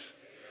witness?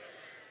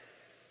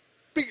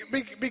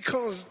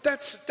 Because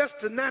that's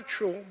the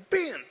natural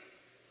bent.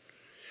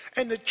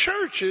 And the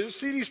churches,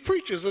 see, these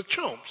preachers are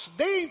chumps.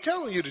 They ain't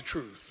telling you the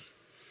truth.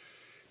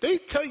 They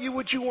tell you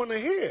what you want to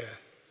hear.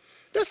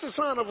 That's the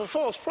sign of a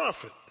false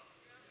prophet.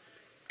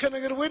 Can I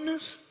get a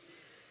witness?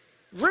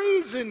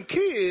 Raising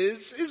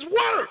kids is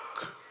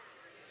work.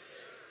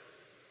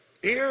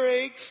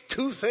 Earaches,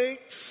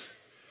 toothaches.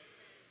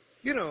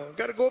 You know,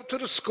 got to go up to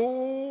the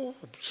school,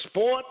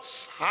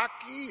 sports,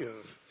 hockey,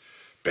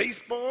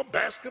 baseball,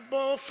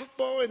 basketball,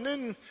 football, and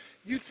then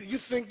you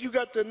think you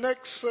got the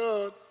next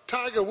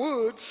Tiger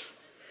Woods.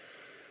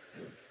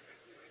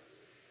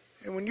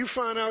 And when you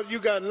find out you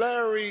got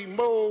Larry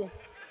Moe,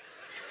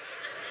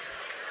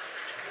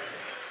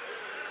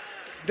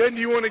 then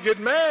you want to get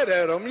mad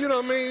at him. You know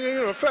what I mean?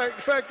 You know,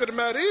 fact of the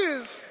matter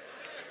is,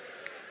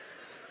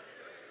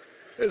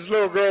 this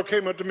little girl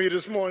came up to me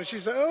this morning. She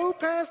said, "Oh,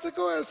 Pastor,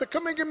 go ahead." I said,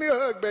 "Come and give me a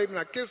hug, baby." And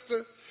I kissed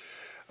her.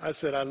 I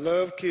said, "I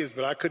love kids,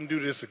 but I couldn't do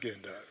this again,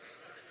 Doc.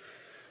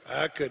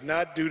 I could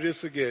not do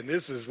this again.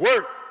 This is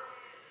work."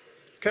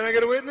 Can I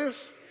get a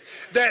witness?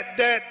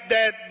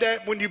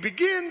 That when you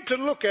begin to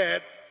look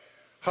at,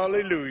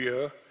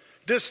 hallelujah,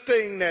 this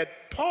thing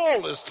that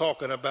Paul is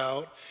talking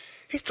about,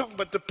 he's talking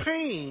about the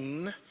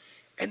pain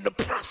and the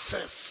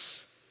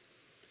process.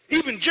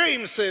 Even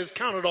James says,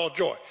 "Count it all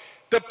joy."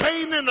 The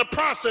pain and the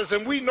process,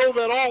 and we know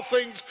that all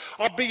things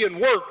are being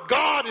worked.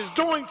 God is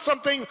doing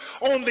something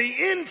on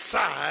the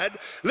inside.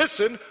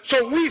 Listen,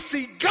 so we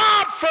see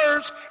God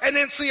first and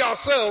then see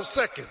ourselves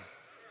second.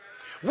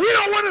 We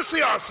don't want to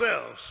see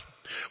ourselves.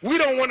 We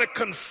don't want to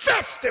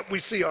confess that we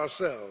see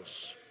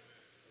ourselves.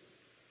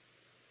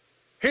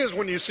 Here's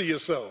when you see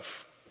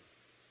yourself.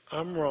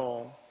 I'm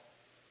wrong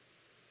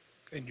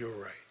and you're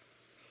right.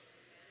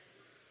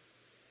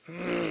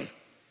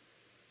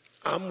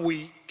 I'm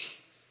weak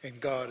and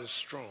God is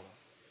strong.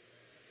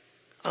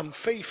 I'm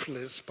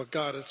faithless, but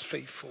God is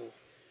faithful.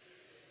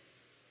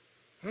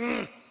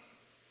 Can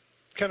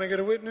I get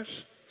a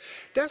witness?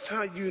 That's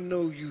how you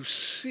know you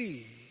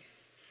see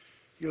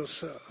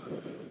yourself.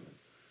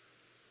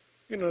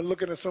 You know,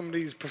 looking at some of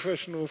these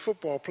professional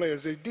football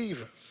players, they're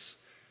divas.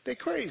 They're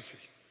crazy.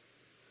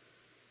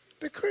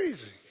 They're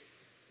crazy.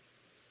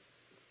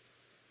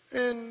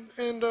 And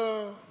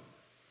I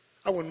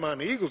wouldn't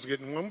mind the Eagles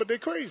getting one, but they're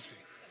crazy.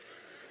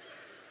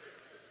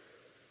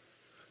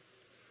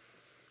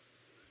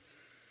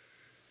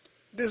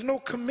 There's no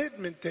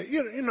commitment there.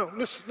 You know,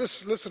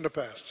 listen to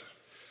Pastor.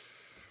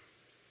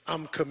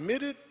 I'm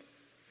committed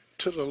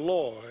to the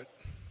Lord.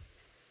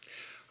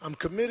 I'm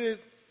committed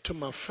to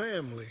my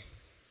family.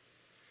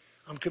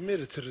 I'm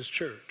committed to this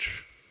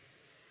church.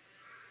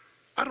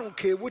 I don't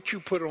care what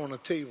you put on the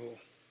table.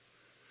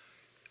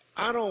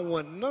 I don't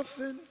want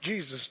nothing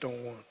Jesus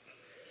don't want.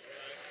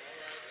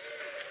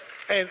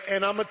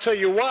 And I'm going to tell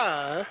you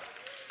why.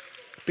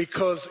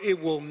 Because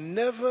it will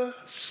never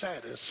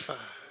satisfy.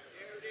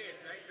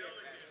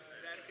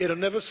 It'll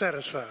never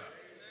satisfy.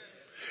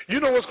 You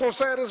know what's going to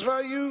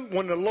satisfy you?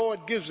 When the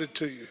Lord gives it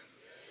to you.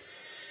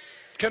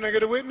 Can I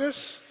get a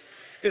witness?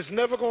 It's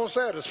never going to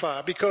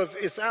satisfy because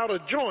it's out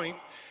of joint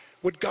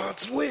with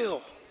God's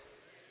will.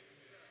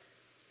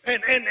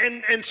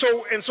 And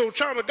so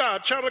child of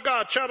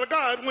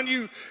God, when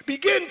you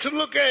begin to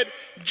look at,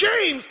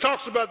 James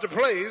talks about the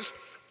place,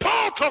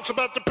 Paul talks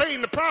about the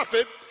pain, the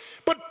profit,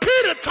 but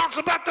Peter talks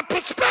about the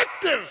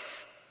perspective.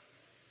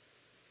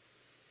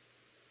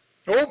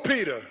 Oh,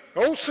 Peter.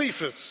 Oh,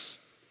 Cephas.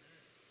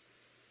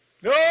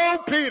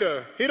 Oh,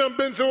 Peter. He done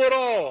been through it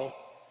all.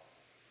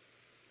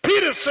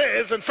 Peter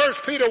says in 1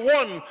 Peter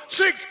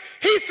 1:6,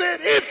 he said,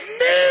 if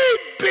need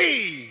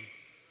be,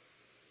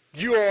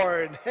 you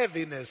are in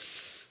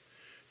heaviness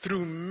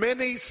through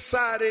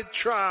many-sided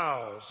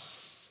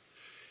trials.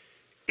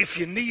 If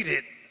you need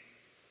it,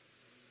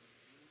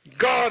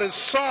 God is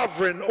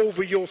sovereign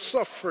over your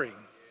suffering.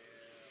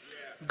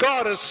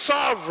 God is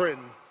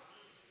sovereign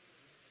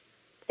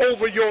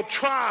over your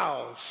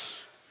trials.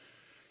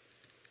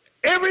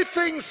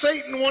 Everything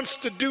Satan wants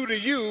to do to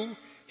you,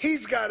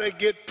 he's got to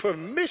get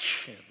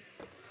permission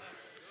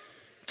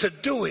to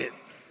do it.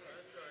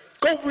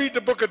 Go read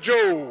the book of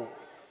Job.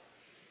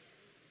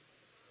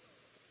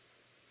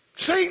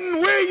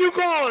 Satan, where are you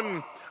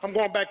going? I'm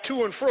going back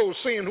to and fro,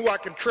 seeing who I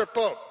can trip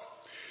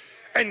up.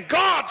 And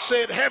God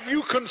said, have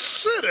you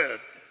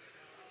considered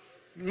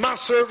my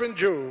servant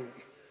Job?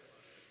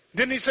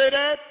 Didn't he say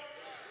that?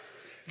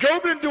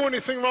 Job didn't do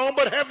anything wrong,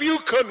 but have you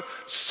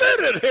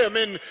considered him?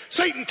 And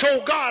Satan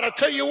told God, I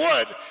tell you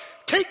what,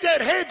 take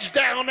that hedge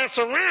down that's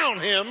around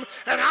him,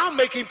 and I'll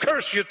make him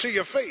curse you to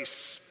your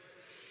face.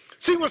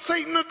 See what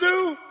Satan will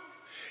do?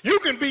 You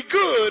can be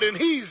good, and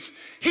he's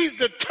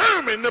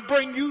determined to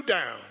bring you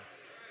down.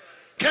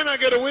 Can I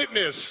get a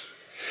witness?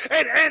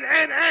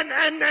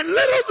 And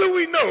little do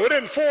we know,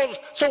 then four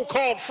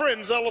so-called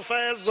friends,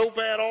 Eliphaz,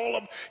 Zobad, all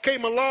of them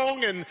came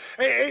along, and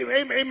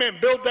amen,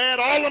 Bildad,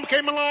 all of them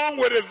came along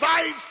with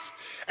advice,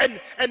 And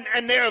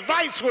their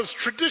advice was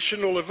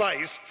traditional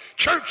advice,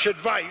 church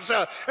advice,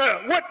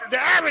 what the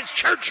average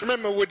church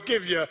member would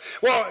give you.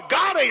 Well,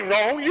 God ain't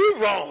wrong, you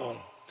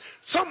wrong.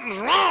 Something's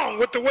wrong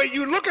with the way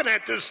you're looking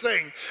at this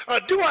thing.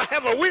 Do I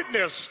have a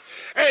witness?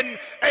 And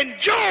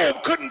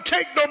Job couldn't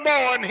take no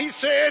more, and he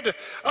said,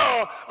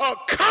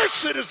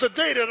 cursed is the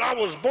day that I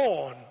was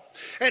born.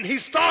 And he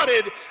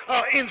started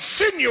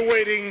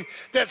insinuating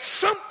that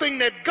something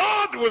that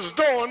God was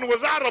doing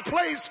was out of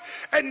place.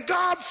 And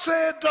God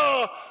said,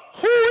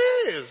 who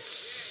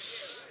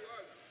is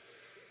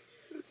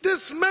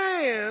this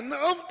man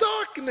of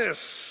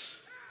darkness?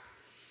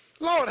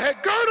 Lord,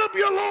 gird up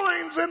your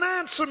loins and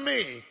answer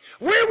me.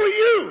 Where were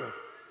you?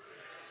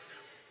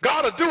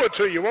 God will do it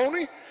to you, won't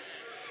he?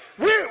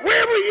 Where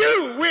were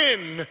you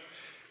when,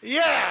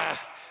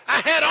 I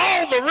had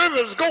all the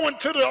rivers going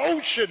to the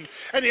ocean,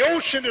 and the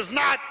ocean is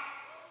not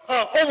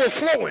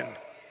overflowing?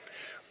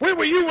 Where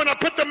were you when I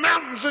put the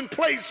mountains in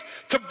place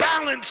to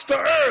balance the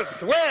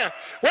earth?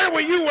 Where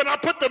were you when I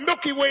put the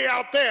Milky Way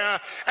out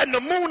there and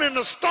the moon and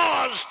the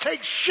stars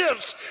take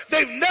shifts?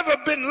 They've never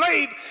been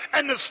laid,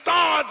 and the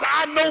stars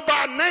I know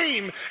by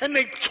name, and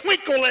they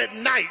twinkle at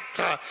night.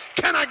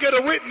 Can I get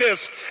a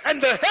witness?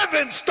 And the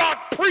heavens start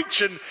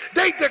preaching.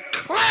 They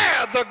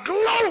declare the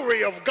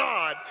glory of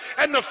God,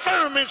 and the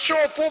firmament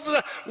show forth.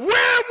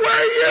 Where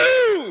were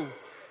you?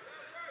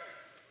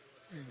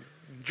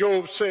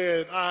 Job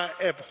said, I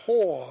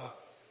abhor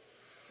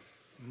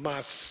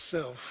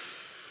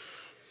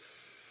myself.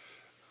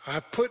 I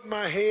put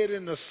my head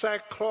in the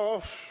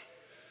sackcloth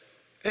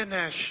and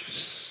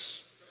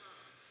ashes.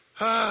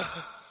 Well,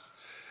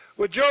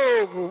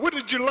 Job, what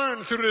did you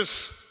learn through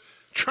this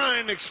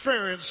trying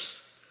experience?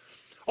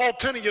 All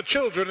 10 of your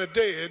children are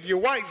dead. Your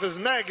wife is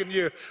nagging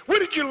you. What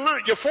did you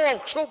learn? Your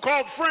 4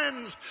 so-called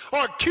friends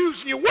are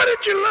accusing you. What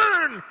did you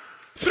learn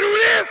through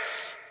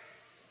this?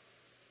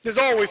 There's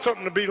always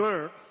something to be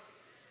learned.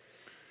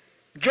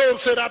 Job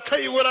said, I'll tell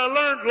you what I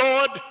learned,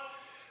 Lord.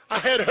 I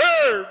had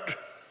heard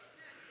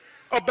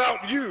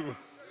about you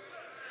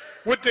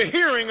with the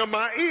hearing of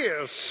my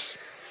ears.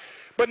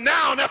 But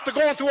now, after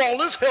going through all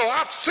this hell,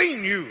 I've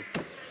seen you.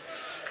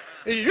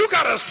 You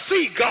got to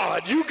see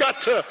God. You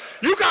got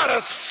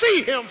to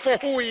see him for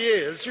who he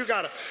is. You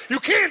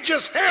can't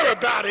just hear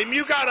about him.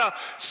 You got to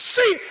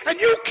see, and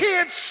you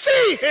can't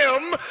see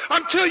him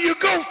until you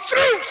go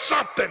through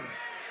something.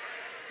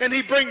 And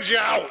he brings you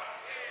out.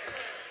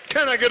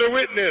 Can I get a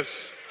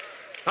witness?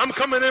 I'm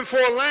coming in for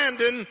a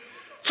landing.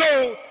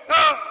 So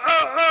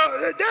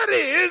that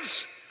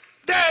is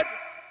that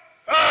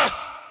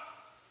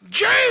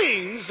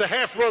James, the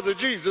half-brother of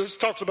Jesus,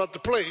 talks about the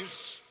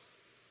place.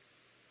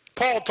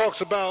 Paul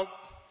talks about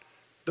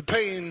the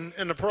pain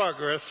and the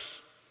progress.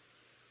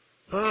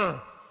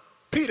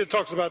 Peter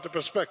talks about the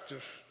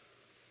perspective.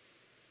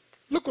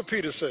 Look what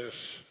Peter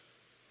says.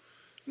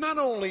 Not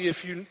only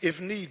if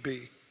need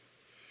be.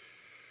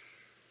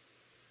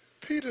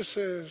 Peter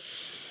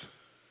says,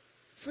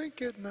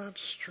 think it not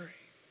strange.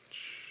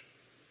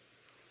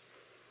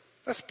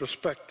 That's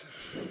perspective.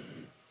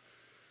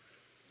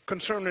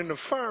 Concerning the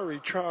fiery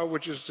trial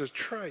which is to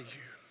try you.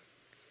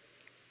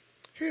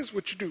 Here's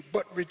what you do,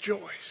 but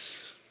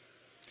rejoice.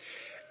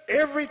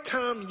 Every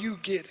time you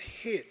get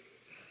hit,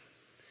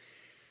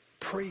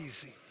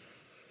 praise him.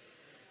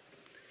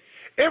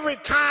 Every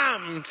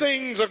time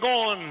things are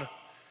going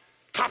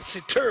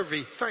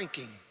topsy-turvy, thank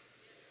him.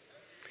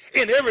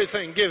 In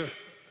everything, give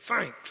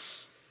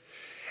thanks.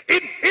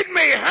 It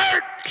may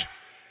hurt,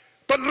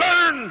 but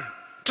learn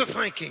to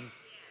thank him.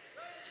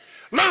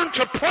 Learn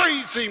to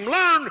praise him.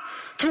 Learn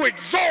to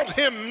exalt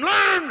him.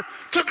 Learn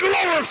to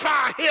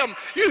glorify him.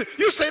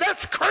 You say,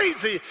 that's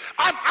crazy.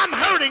 I'm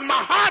hurting. My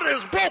heart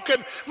is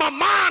broken. My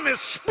mind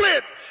is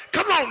split.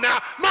 Come on now.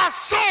 My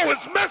soul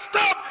is messed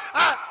up.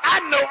 I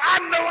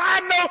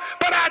know.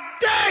 But I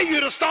dare you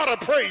to start a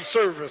praise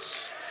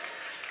service.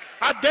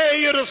 I dare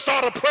you to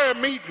start a prayer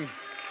meeting.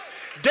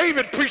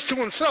 David preached to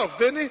himself,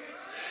 didn't he?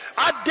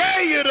 I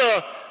dare you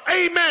to,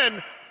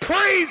 amen,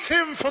 praise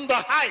him from the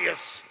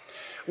highest.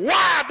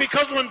 Why?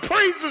 Because when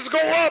praises go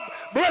up,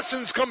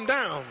 blessings come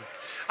down.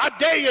 I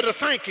dare you to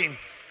thank him.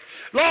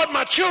 Lord,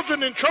 my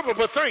children in trouble,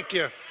 but thank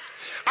you.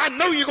 I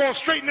know you're going to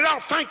straighten it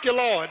out. Thank you,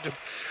 Lord.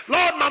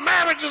 Lord, my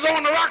marriage is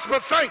on the rocks,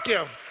 but thank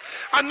you.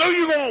 I know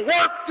you're going to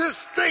work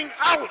this thing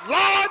out,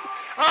 Lord.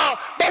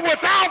 But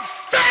without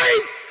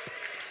faith,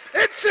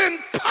 it's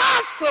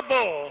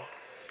impossible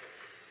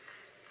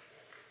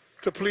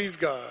to please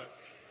God.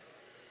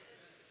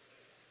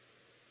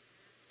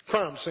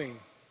 Crime scene.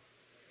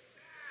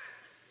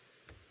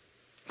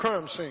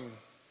 Crime scene.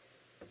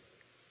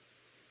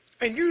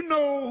 And you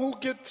know who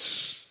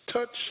gets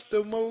touched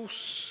the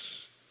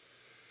most?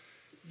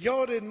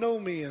 Y'all didn't know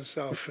me in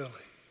South Philly.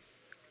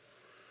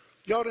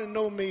 Y'all didn't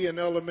know me in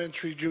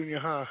elementary, junior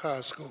high, high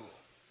school.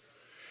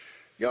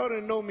 Y'all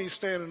didn't know me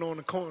standing on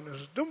the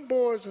corners. Them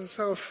boys in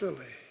South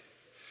Philly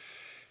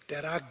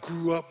that I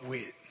grew up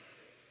with,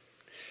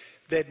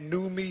 that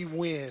knew me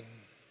when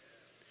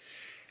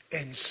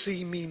and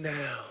see me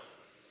now,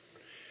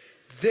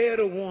 they're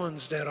the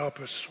ones that are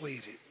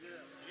persuaded.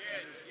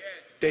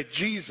 that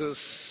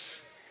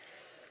Jesus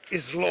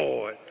is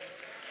Lord.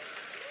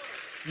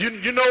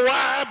 You know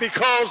why?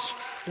 Because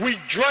we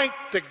drank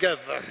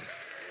together.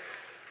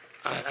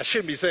 I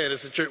shouldn't be saying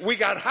this in church. We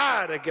got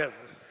high together.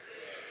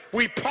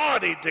 We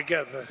partied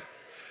together.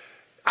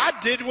 I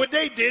did what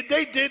they did.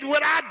 They did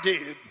what I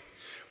did.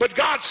 But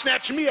God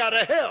snatched me out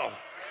of hell.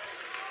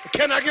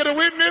 Can I get a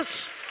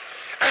witness?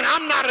 And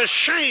I'm not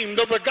ashamed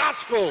of the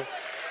gospel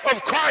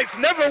of Christ.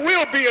 Never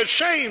will be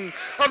ashamed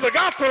of the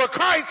gospel of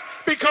Christ,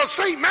 because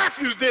St.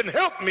 Matthew's didn't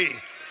help me.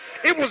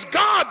 It was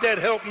God that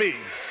helped me.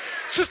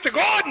 Sister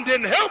Gordon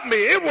didn't help me.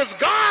 It was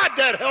God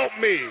that helped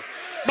me.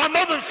 My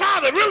mother and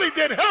father really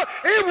didn't help.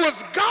 It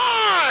was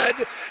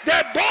God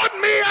that bought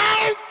me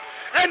out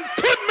and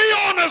put me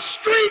on a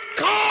street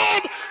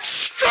called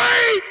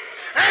straight.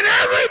 And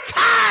every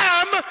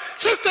time,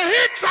 Sister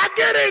Hicks, I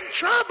get in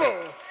trouble,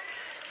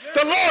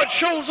 the Lord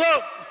shows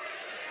up.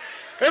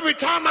 Every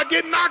time I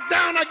get knocked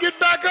down, I get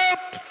back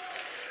up.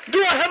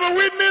 Do I have a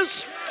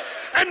witness?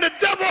 And the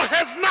devil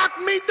has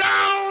knocked me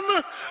down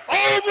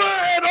over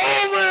and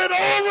over and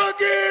over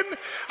again.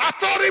 I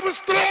thought he was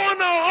throwing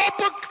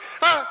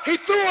he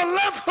threw a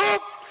left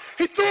hook,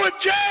 he threw a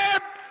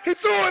jab, he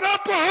threw an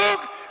upper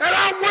hook, and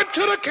I went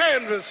to the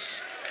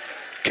canvas.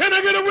 Can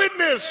I get a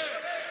witness?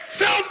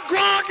 Felt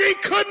groggy,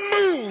 couldn't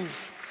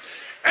move.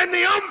 And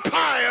the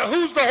umpire,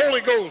 who's the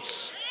Holy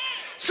Ghost,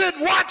 said,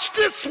 watch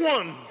this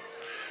one.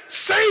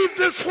 Save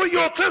this for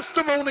your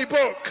testimony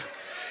book.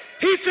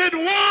 He said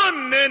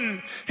 1,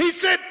 and he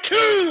said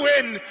 2,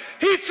 and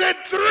he said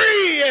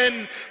 3,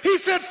 and he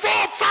said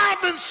 4,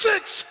 5, and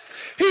 6.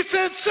 He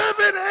said 7,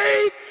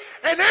 8,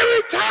 and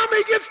every time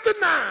he gets to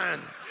 9,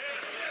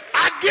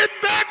 I get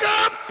back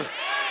up.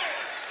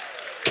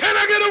 Can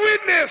I get a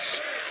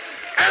witness?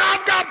 And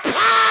I've got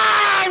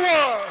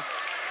power.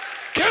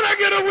 Can I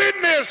get a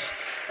witness?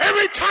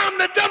 Every time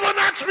the devil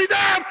knocks me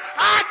down,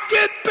 I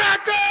get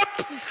back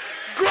up.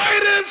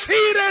 Greater is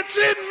he that's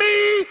in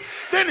me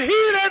than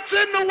he that's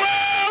in the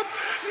world.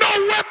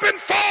 No weapon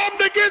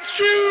formed against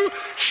you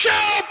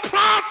shall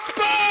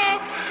prosper.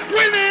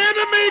 When the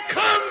enemy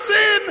comes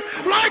in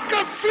like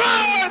a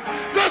flood,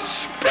 the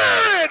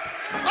Spirit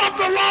of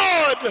the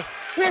Lord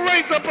will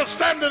raise up a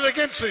standard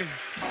against him.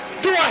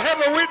 Do I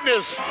have a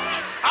witness?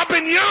 I've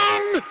been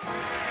young,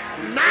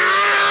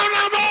 now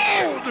I'm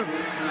old.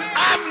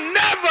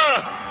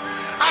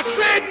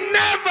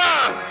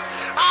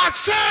 I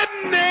said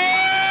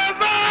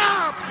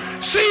never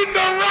seen the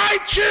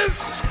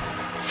righteous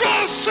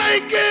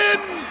forsaken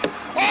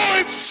or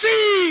its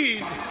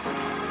seed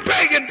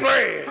begging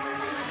bread.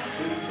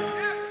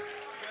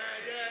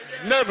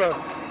 Never.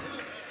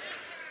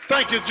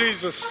 Thank you,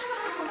 Jesus.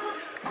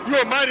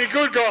 You're a mighty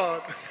good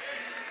God.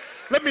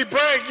 Let me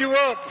brag you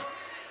up.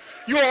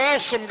 You're an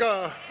awesome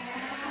God.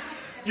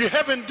 You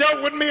haven't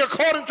dealt with me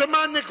according to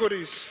my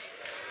iniquities.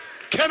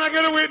 Can I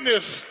get a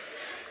witness?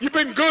 You've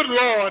been good,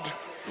 Lord.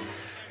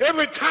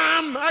 Every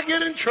time I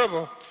get in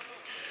trouble,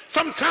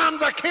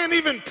 sometimes I can't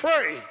even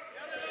pray.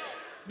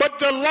 But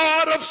the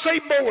Lord of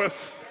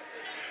Sabaoth,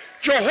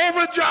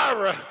 Jehovah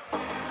Jireh,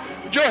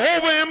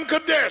 Jehovah M.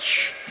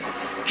 Kadesh,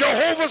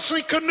 Jehovah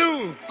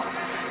Sikanu,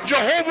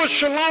 Jehovah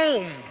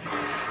Shalom,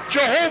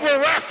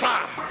 Jehovah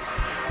Rapha,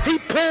 he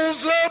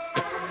pulls up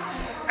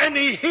and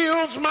he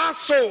heals my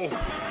soul.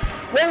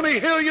 Won't he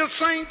heal your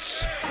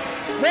saints?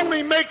 Won't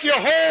he make you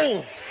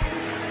whole?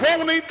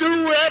 Won't he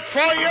do that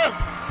for you?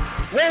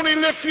 Won't he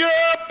lift you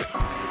up?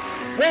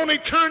 Won't he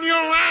turn you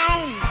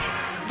around?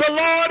 The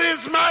Lord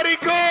is mighty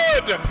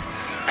good.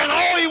 And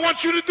all he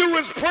wants you to do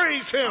is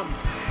praise him.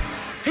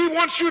 He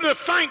wants you to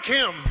thank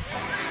him.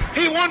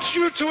 He wants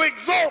you to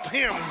exalt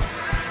him.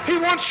 He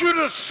wants you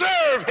to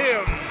serve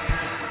him.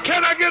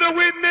 Can I get a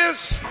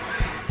witness?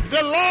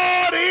 The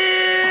Lord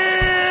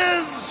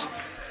is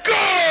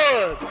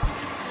good.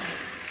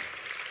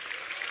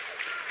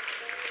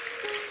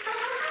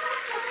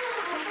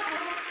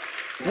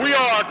 We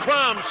are a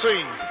crime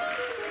scene.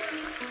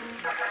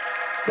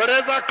 But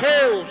as I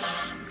close,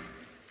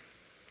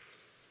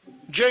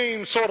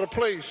 James saw the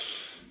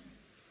place.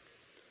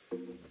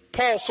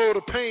 Paul saw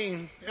the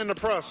pain in the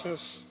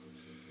process.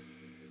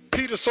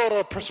 Peter saw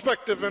the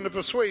perspective and the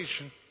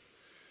persuasion.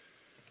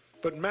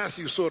 But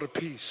Matthew saw the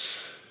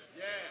peace.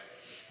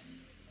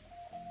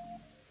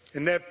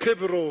 In that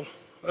pivotal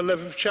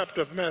 11th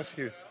chapter of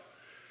Matthew,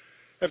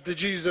 after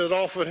Jesus had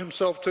offered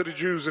himself to the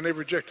Jews and they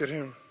rejected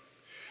him,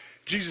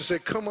 Jesus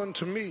said, come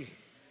unto me,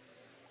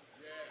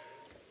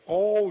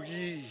 all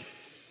ye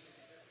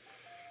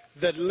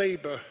that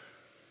labor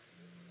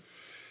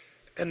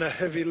and are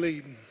heavy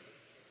laden,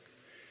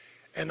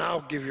 and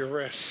I'll give you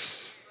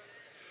rest.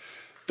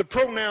 The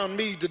pronoun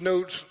me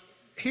denotes,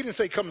 he didn't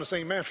say come to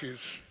St.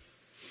 Matthew's.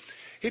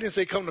 He didn't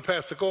say come to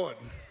Pastor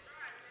Gordon.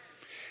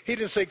 He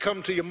didn't say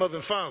come to your mother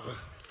and father.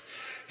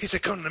 He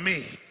said come to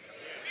me.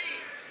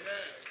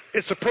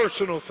 It's a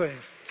personal thing.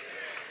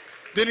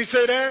 Didn't he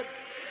say that?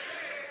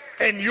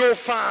 And you'll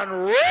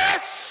find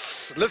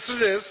rest, listen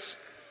to this,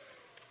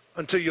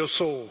 unto your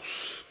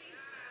souls.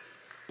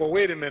 Well,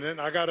 wait a minute,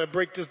 I got to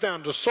break this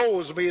down. The soul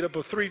is made up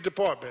of 3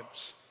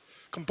 compartments.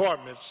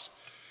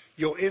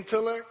 your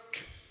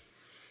intellect,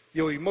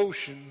 your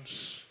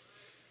emotions,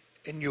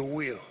 and your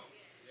will.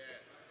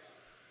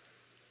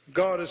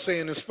 God is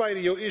saying, in spite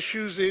of your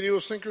issues,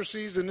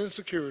 idiosyncrasies, and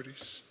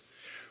insecurities,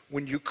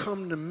 when you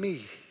come to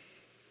me,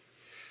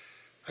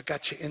 I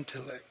got your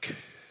intellect.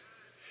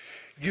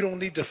 You don't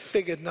need to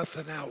figure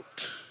nothing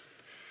out.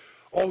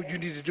 All you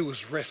need to do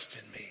is rest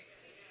in me.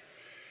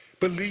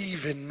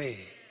 Believe in me.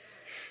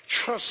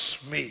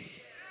 Trust me.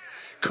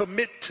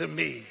 Commit to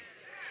me.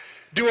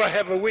 Do I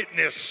have a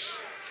witness?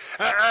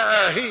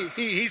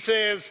 He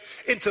says,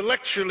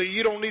 intellectually,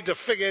 you don't need to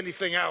figure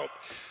anything out.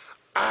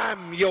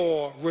 I'm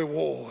your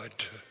reward.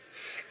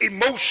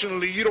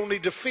 Emotionally, you don't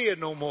need to fear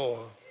no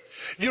more.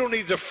 You don't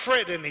need to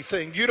fret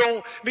anything. You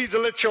don't need to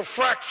let your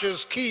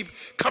fractures keep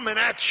coming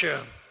at you.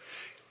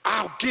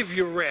 I'll give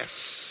you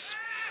rest.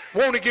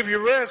 Won't he give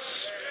you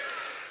rest?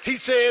 He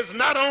says,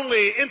 not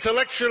only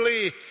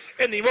intellectually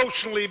and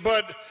emotionally,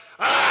 but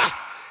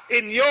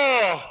in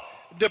your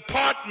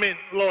department,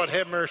 Lord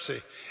have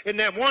mercy, in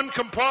that one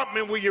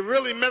compartment where you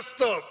really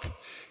messed up,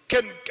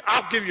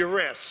 I'll give you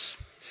rest.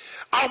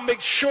 I'll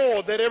make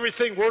sure that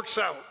everything works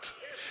out.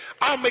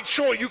 I'll make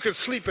sure you can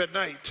sleep at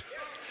night.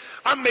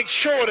 I'll make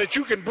sure that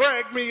you can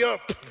brag me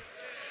up.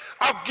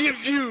 I'll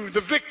give you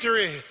the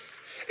victory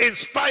in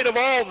spite of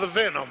all the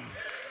venom.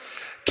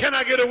 Can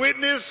I get a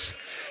witness?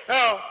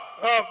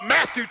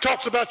 Matthew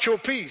talks about your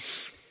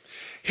peace.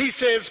 He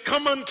says,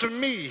 come unto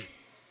me.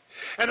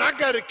 And I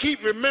got to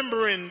keep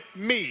remembering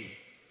me,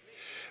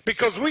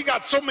 because we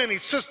got so many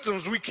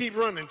systems we keep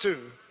running to.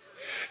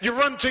 You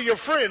run to your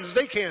friends,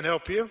 they can't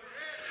help you.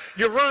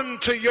 You run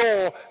to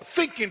your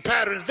thinking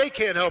patterns, they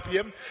can't help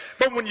you.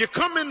 But when you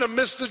come in the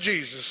midst of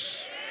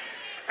Jesus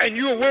and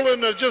you're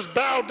willing to just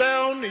bow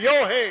down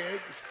your head,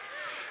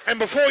 and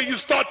before you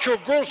start your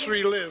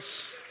grocery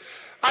list,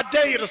 I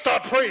dare you to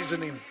start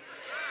praising him.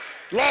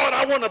 Lord,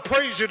 I want to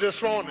praise you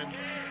this morning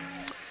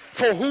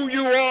for who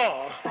you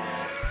are.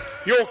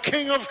 You're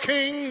King of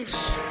Kings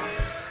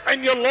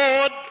and you're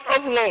Lord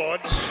of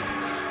Lords.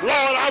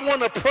 Lord, I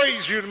want to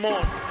praise you this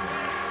morning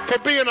for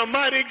being a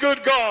mighty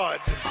good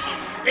God.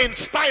 In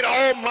spite of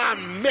all my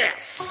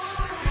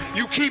mess,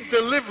 you keep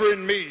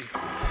delivering me.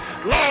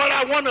 Lord,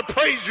 I want to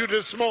praise you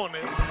this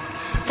morning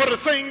for the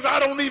things I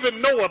don't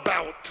even know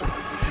about.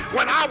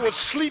 When I was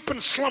sleeping,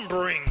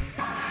 slumbering,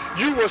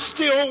 you were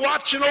still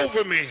watching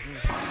over me.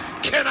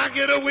 Can I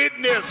get a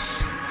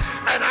witness?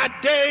 And I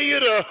dare you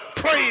to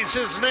praise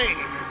his name.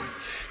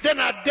 Then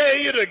I dare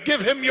you to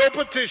give him your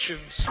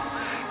petitions.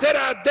 Then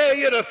I dare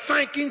you to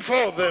thank him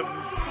for them.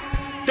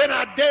 Then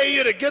I dare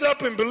you to get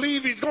up and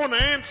believe he's going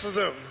to answer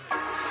them.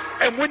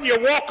 And when you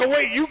walk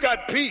away, you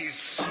got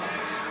peace.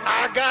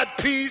 I got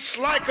peace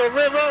like a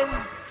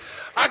river.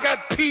 I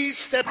got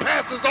peace that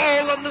passes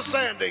all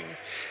understanding.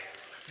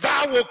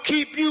 Thou will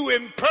keep you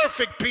in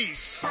perfect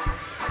peace,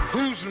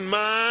 whose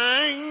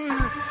mind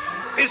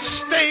is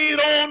stayed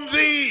on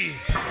thee.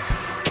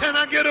 Can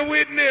I get a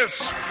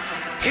witness?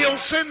 He'll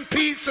send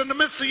peace in the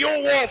midst of your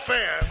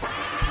warfare.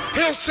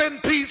 He'll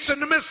send peace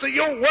in the midst of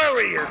your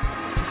worrying.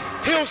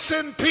 He'll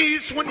send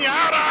peace when you're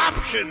out of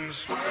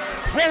options.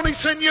 Won't he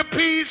send you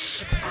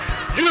peace?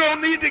 You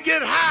don't need to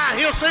get high.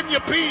 He'll send you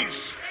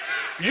peace.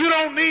 You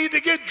don't need to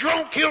get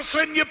drunk. He'll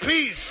send you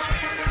peace.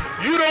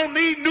 You don't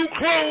need new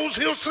clothes.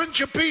 He'll send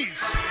you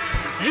peace.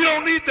 You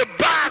don't need to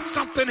buy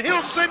something.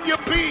 He'll send you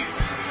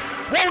peace.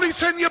 Won't he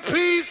send you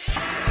peace?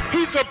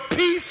 He's a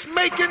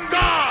peacemaking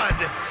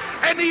God,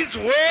 and he's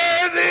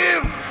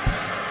worthy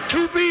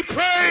to be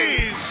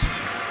praised.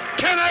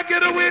 Can I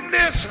get a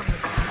witness?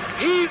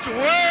 He's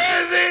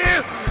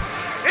worthy,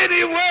 and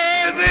he's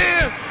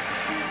worthy,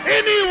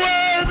 and he's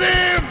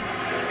worthy.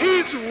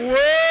 He's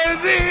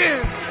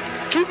worthy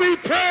to be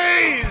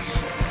praised.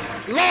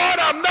 Lord,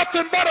 I'm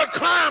nothing but a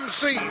crime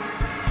scene.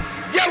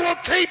 Yellow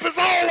tape is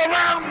all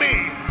around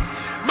me.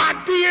 My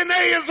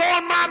DNA is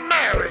on my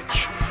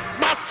marriage.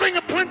 My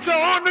fingerprints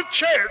are on the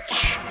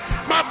church.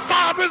 My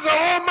fathers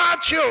are on my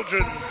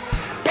children.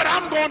 But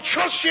I'm going to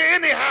trust you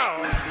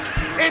anyhow.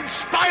 In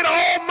spite of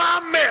all my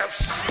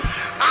mess,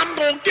 I'm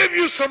going to give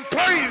you some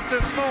praise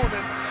this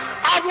morning.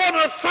 I want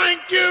to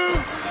thank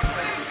you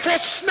for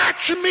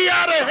snatching me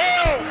out of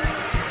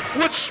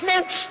hell with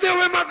smoke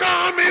still in my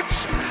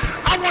garments.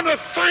 I want to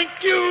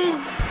thank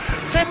you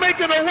for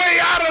making a way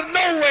out of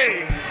no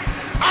way.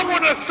 I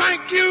want to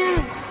thank you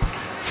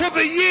for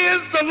the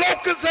years the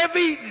locusts have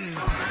eaten.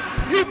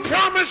 You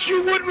promised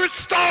you would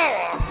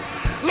restore.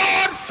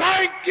 Lord,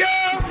 thank you.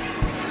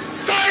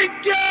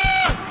 Thank you.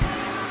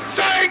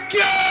 Thank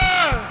you.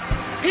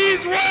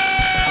 He's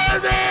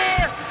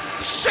worthy.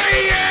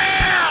 Say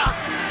yeah.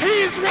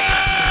 He's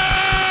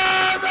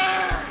worthy.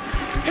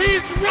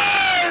 He's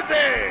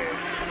worthy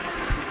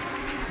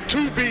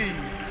to be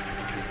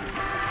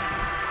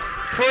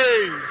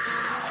praised.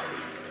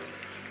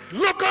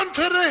 Look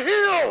unto the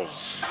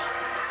hills,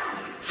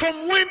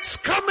 from whence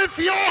cometh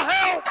your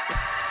help.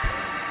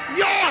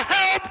 Your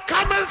help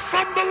cometh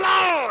from the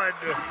Lord,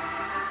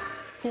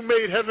 who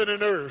made heaven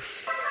and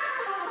earth.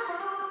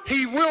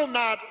 He will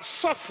not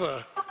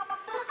suffer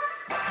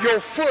your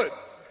foot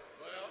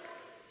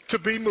to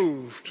be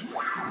moved.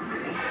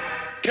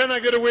 Can I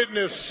get a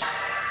witness?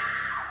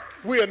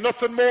 We are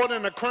nothing more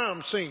than a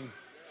crime scene.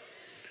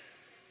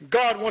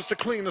 God wants to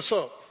clean us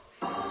up.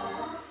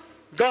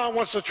 God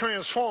wants to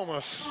transform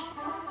us.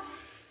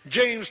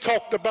 James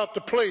talked about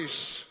the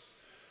place.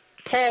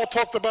 Paul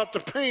talked about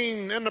the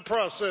pain in the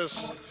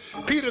process.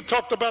 Peter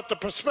talked about the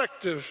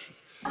perspective.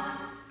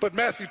 But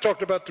Matthew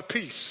talked about the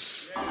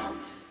peace.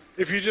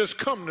 If you just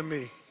come to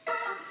me,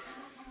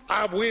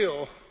 I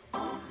will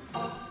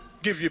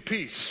give you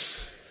peace.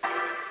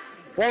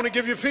 Want to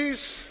give you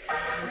peace?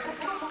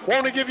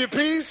 Want to give you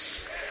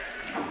peace?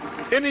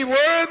 Any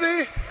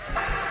worthy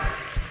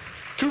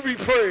to be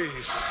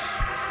praised?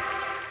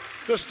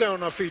 Let's stand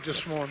on our feet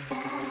this morning.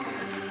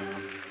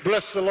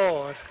 Bless the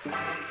Lord.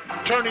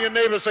 Turn to your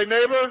neighbor and say,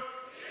 neighbor,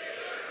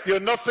 you're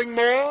nothing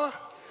more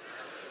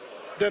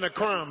than a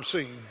crime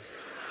scene.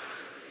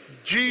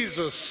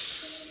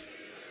 Jesus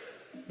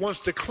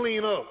wants to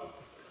clean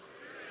up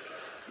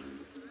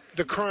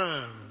the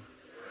crime.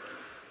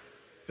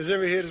 As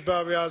every head is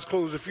bowed, every eyes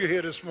closed, if you're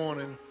here this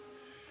morning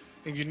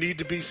and you need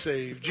to be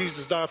saved,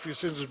 Jesus died for your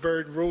sins, was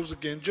buried, and rose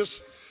again,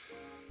 just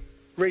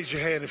raise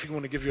your hand if you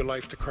want to give your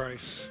life to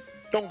Christ.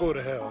 Don't go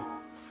to hell.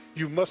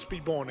 You must be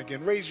born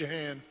again. Raise your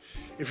hand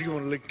if you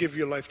want to give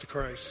your life to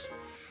Christ.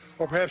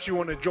 Or perhaps you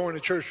want to join the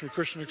church for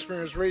Christian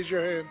Experience. Raise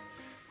your hand.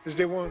 Is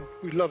there one?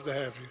 We'd love to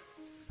have you.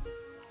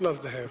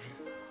 Love to have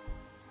you.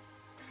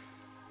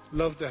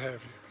 Love to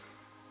have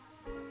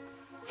you.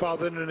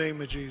 Father, in the name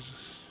of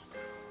Jesus,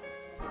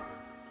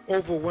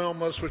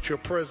 overwhelm us with your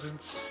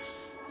presence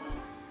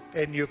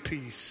and your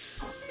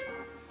peace.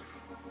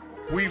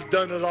 We've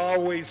done it our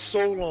way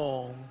so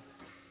long,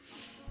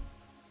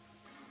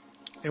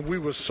 and we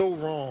were so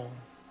wrong.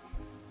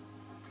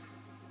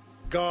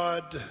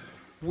 God,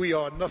 we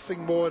are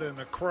nothing more than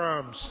a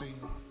crime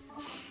scene.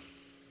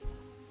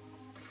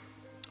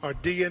 Our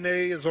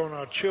DNA is on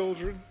our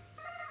children.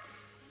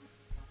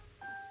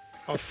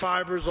 Our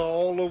fibers are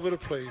all over the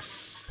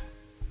place.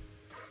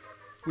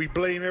 We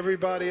blame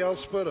everybody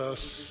else but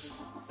us.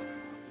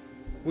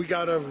 We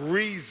got a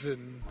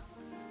reason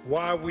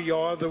why we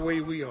are the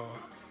way we are.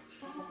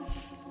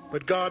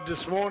 But God,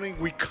 this morning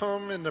we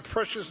come in the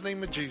precious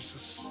name of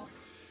Jesus.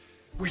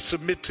 We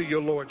submit to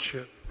your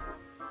lordship.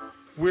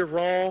 We're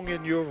wrong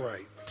and you're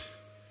right.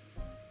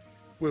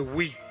 We're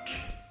weak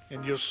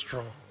and you're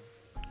strong.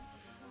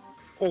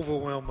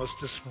 Overwhelm us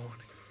this morning.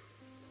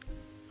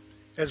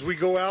 As we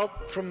go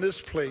out from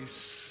this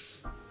place,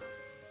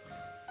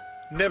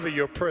 never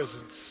your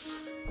presence.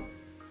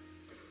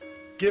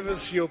 Give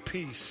us your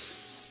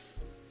peace,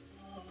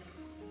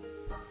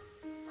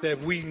 that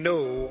we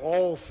know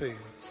all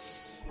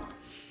things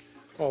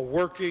are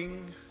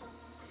working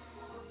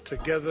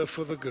together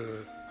for the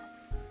good.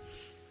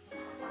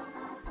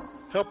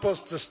 Help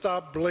us to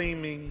stop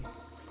blaming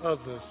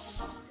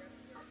others.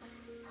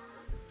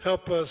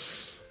 Help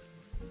us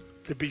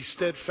to be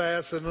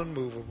steadfast and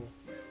unmovable,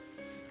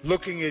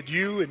 looking at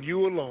you and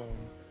you alone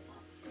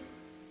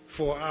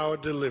for our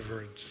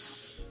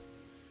deliverance.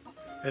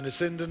 And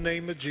it's in the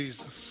name of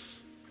Jesus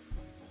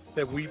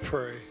that we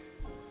pray.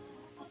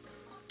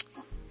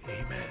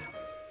 Amen.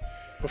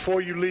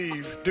 Before you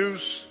leave,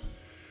 Deuce,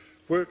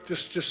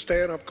 just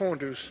stand up. Come on,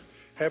 Deuce.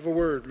 Have a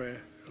word, man.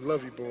 I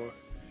love you, boy.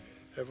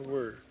 Have a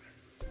word.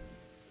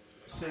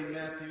 St.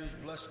 Matthew's,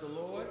 bless the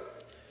Lord.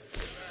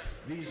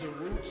 These are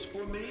roots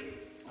for me.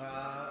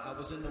 I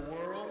was in the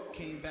world,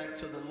 came back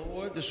to the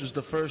Lord. This was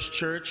the first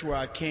church where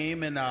I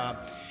came and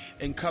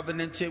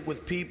covenanted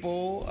with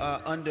people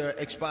under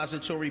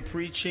expository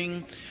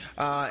preaching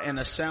and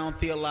a sound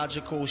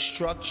theological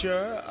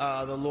structure.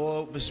 The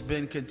Lord has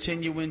been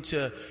continuing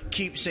to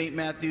keep St.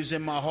 Matthew's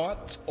in my heart.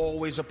 It's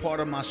always a part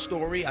of my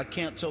story. I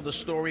can't tell the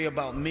story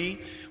about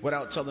me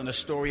without telling a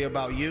story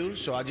about you.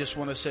 So I just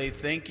want to say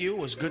thank you. It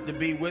was good to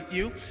be with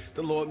you.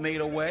 The Lord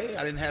made a way.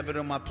 I didn't have it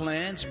on my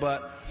plans,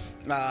 but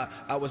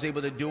I was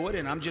able to do it,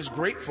 and I'm just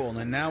grateful.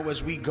 And now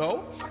as we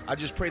go, I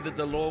just pray that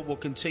the Lord will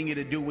continue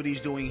to do what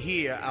he's doing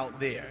here, out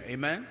there.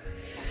 Amen?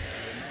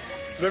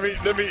 Let me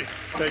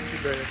thank you,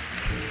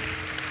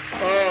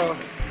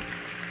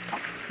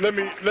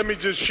 man. Let me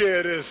just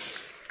share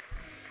this.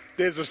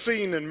 There's a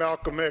scene in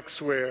Malcolm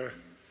X where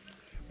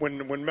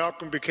when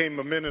Malcolm became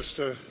a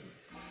minister,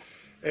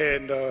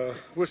 and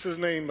what's his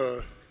name?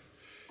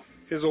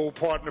 His old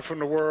partner from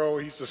the world,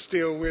 he used to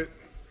steal with.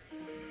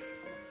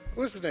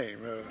 What's the name?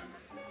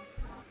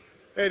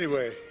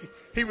 Anyway,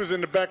 he was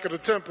in the back of the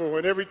temple,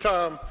 and every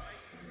time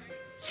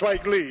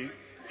Spike Lee,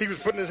 he was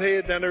putting his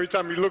head down every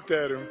time he looked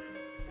at him.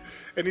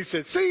 And he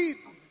said, see,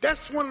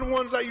 that's one of the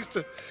ones I used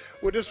to,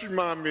 well, this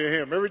reminds me of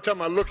him. Every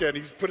time I look at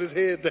him, he's put his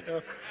head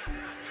down.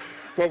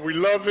 But we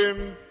love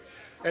him.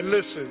 And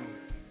listen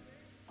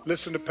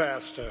to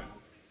Pastor.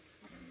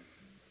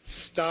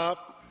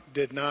 Stop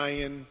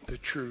denying the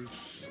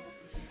truth.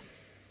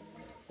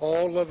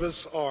 All of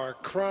us are a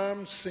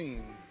crime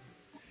scene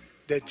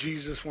that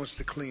Jesus wants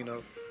to clean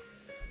up,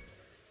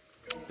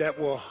 that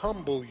will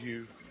humble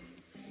you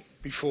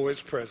before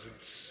his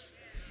presence.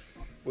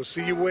 We'll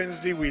see you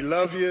Wednesday. We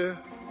love you.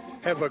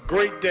 Have a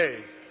great day.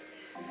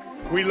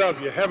 We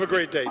love you. Have a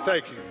great day.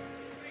 Thank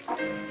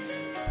you.